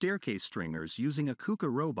circular staircase stringers using a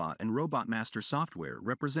KUKA robot and RobotMaster software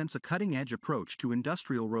represents a cutting-edge approach to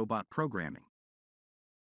industrial robot programming.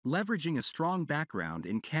 Leveraging a strong background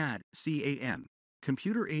in CAD, CAM,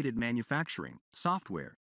 computer-aided manufacturing,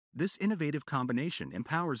 software, this innovative combination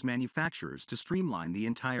empowers manufacturers to streamline the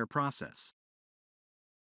entire process.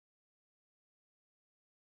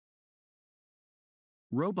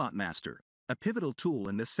 RobotMaster, a pivotal tool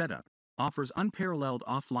in this setup, offers unparalleled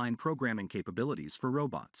offline programming capabilities for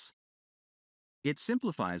robots. It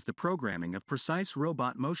simplifies the programming of precise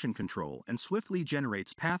robot motion control and swiftly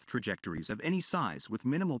generates path trajectories of any size with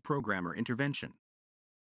minimal programmer intervention.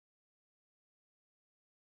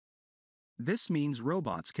 This means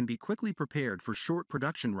robots can be quickly prepared for short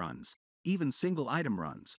production runs, even single-item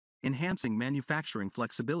runs, enhancing manufacturing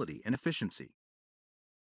flexibility and efficiency.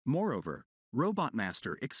 Moreover,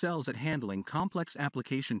 RobotMaster excels at handling complex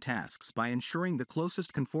application tasks by ensuring the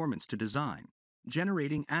closest conformance to design,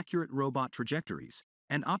 generating accurate robot trajectories,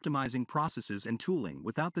 and optimizing processes and tooling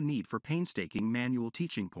without the need for painstaking manual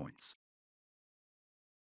teaching points.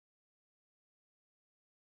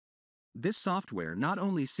 This software not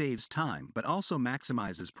only saves time but also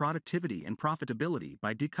maximizes productivity and profitability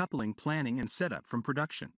by decoupling planning and setup from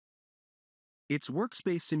production. Its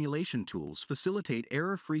workspace simulation tools facilitate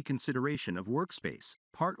error-free consideration of workspace,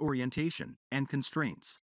 part orientation, and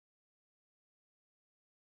constraints.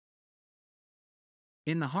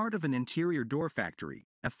 In the heart of an interior door factory,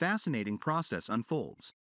 a fascinating process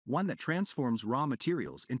unfolds, one that transforms raw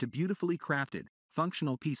materials into beautifully crafted,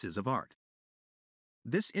 functional pieces of art.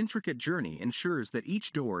 This intricate journey ensures that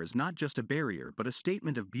each door is not just a barrier but a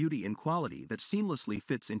statement of beauty and quality that seamlessly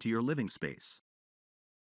fits into your living space.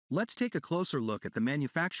 Let's take a closer look at the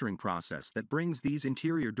manufacturing process that brings these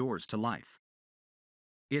interior doors to life.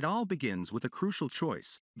 It all begins with a crucial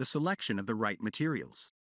choice: the selection of the right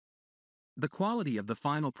materials. The quality of the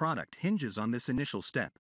final product hinges on this initial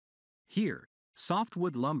step. Here,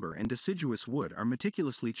 softwood lumber and deciduous wood are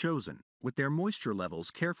meticulously chosen, with their moisture levels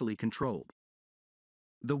carefully controlled.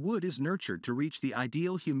 The wood is nurtured to reach the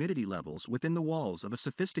ideal humidity levels within the walls of a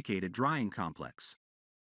sophisticated drying complex.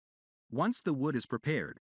 Once the wood is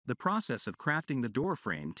prepared, the process of crafting the door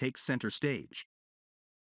frame takes center stage.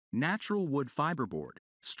 Natural wood fiberboard,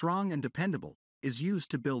 strong and dependable, is used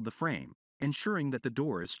to build the frame, ensuring that the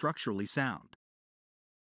door is structurally sound.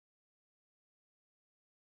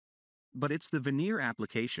 But it's the veneer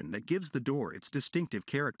application that gives the door its distinctive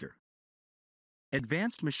character.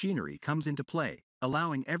 Advanced machinery comes into play,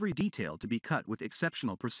 allowing every detail to be cut with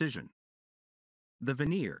exceptional precision. The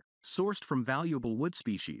veneer, sourced from valuable wood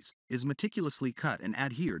species, is meticulously cut and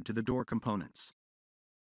adhered to the door components.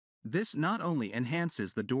 This not only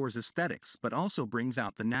enhances the door's aesthetics but also brings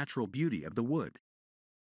out the natural beauty of the wood.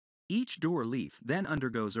 Each door leaf then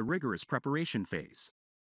undergoes a rigorous preparation phase.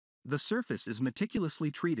 The surface is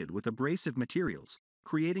meticulously treated with abrasive materials,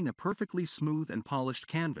 creating a perfectly smooth and polished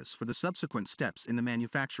canvas for the subsequent steps in the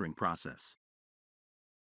manufacturing process.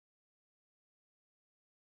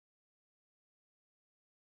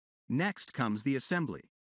 Next comes the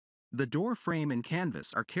assembly. The door frame and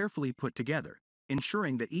canvas are carefully put together,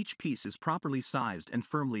 ensuring that each piece is properly sized and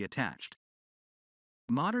firmly attached.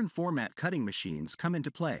 Modern format cutting machines come into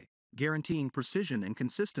play, guaranteeing precision and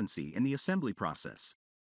consistency in the assembly process.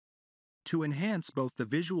 To enhance both the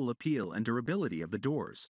visual appeal and durability of the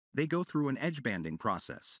doors, they go through an edge banding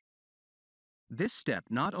process. This step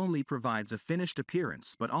not only provides a finished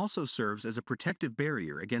appearance but also serves as a protective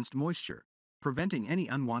barrier against moisture, preventing any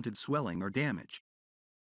unwanted swelling or damage.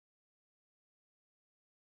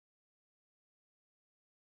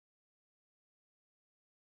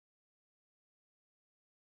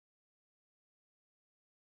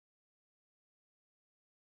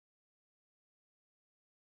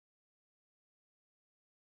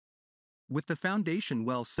 With the foundation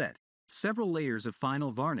well set, several layers of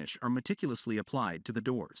final varnish are meticulously applied to the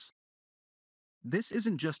doors. This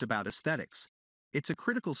isn't just about aesthetics. It's a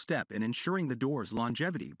critical step in ensuring the door's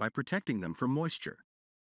longevity by protecting them from moisture.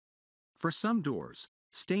 For some doors,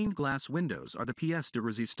 stained glass windows are the pièce de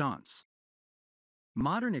résistance.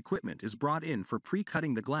 Modern equipment is brought in for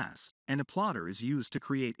pre-cutting the glass, and a plotter is used to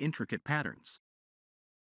create intricate patterns.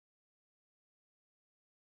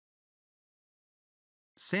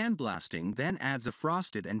 Sandblasting then adds a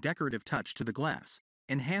frosted and decorative touch to the glass,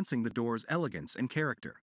 enhancing the door's elegance and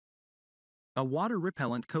character. A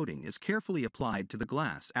water-repellent coating is carefully applied to the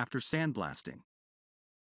glass after sandblasting.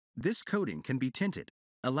 This coating can be tinted,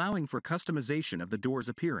 allowing for customization of the door's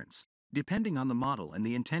appearance, depending on the model and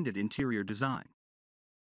the intended interior design.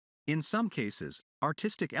 In some cases,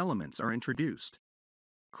 artistic elements are introduced.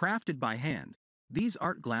 Crafted by hand, these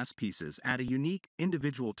art glass pieces add a unique,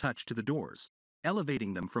 individual touch to the doors,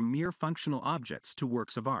 elevating them from mere functional objects to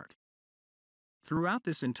works of art. Throughout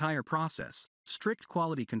this entire process, strict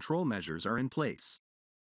quality control measures are in place.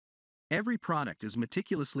 Every product is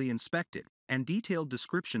meticulously inspected, and detailed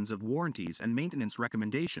descriptions of warranties and maintenance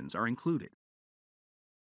recommendations are included.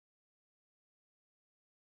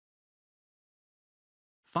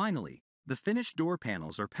 Finally, the finished door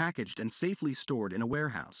panels are packaged and safely stored in a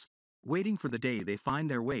warehouse, waiting for the day they find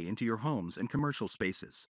their way into your homes and commercial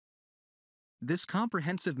spaces. This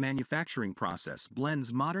comprehensive manufacturing process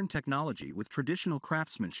blends modern technology with traditional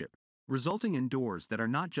craftsmanship, resulting in doors that are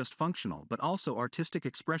not just functional but also artistic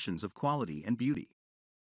expressions of quality and beauty.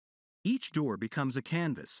 Each door becomes a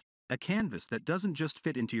canvas that doesn't just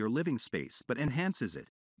fit into your living space but enhances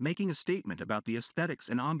it, making a statement about the aesthetics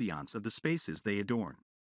and ambiance of the spaces they adorn.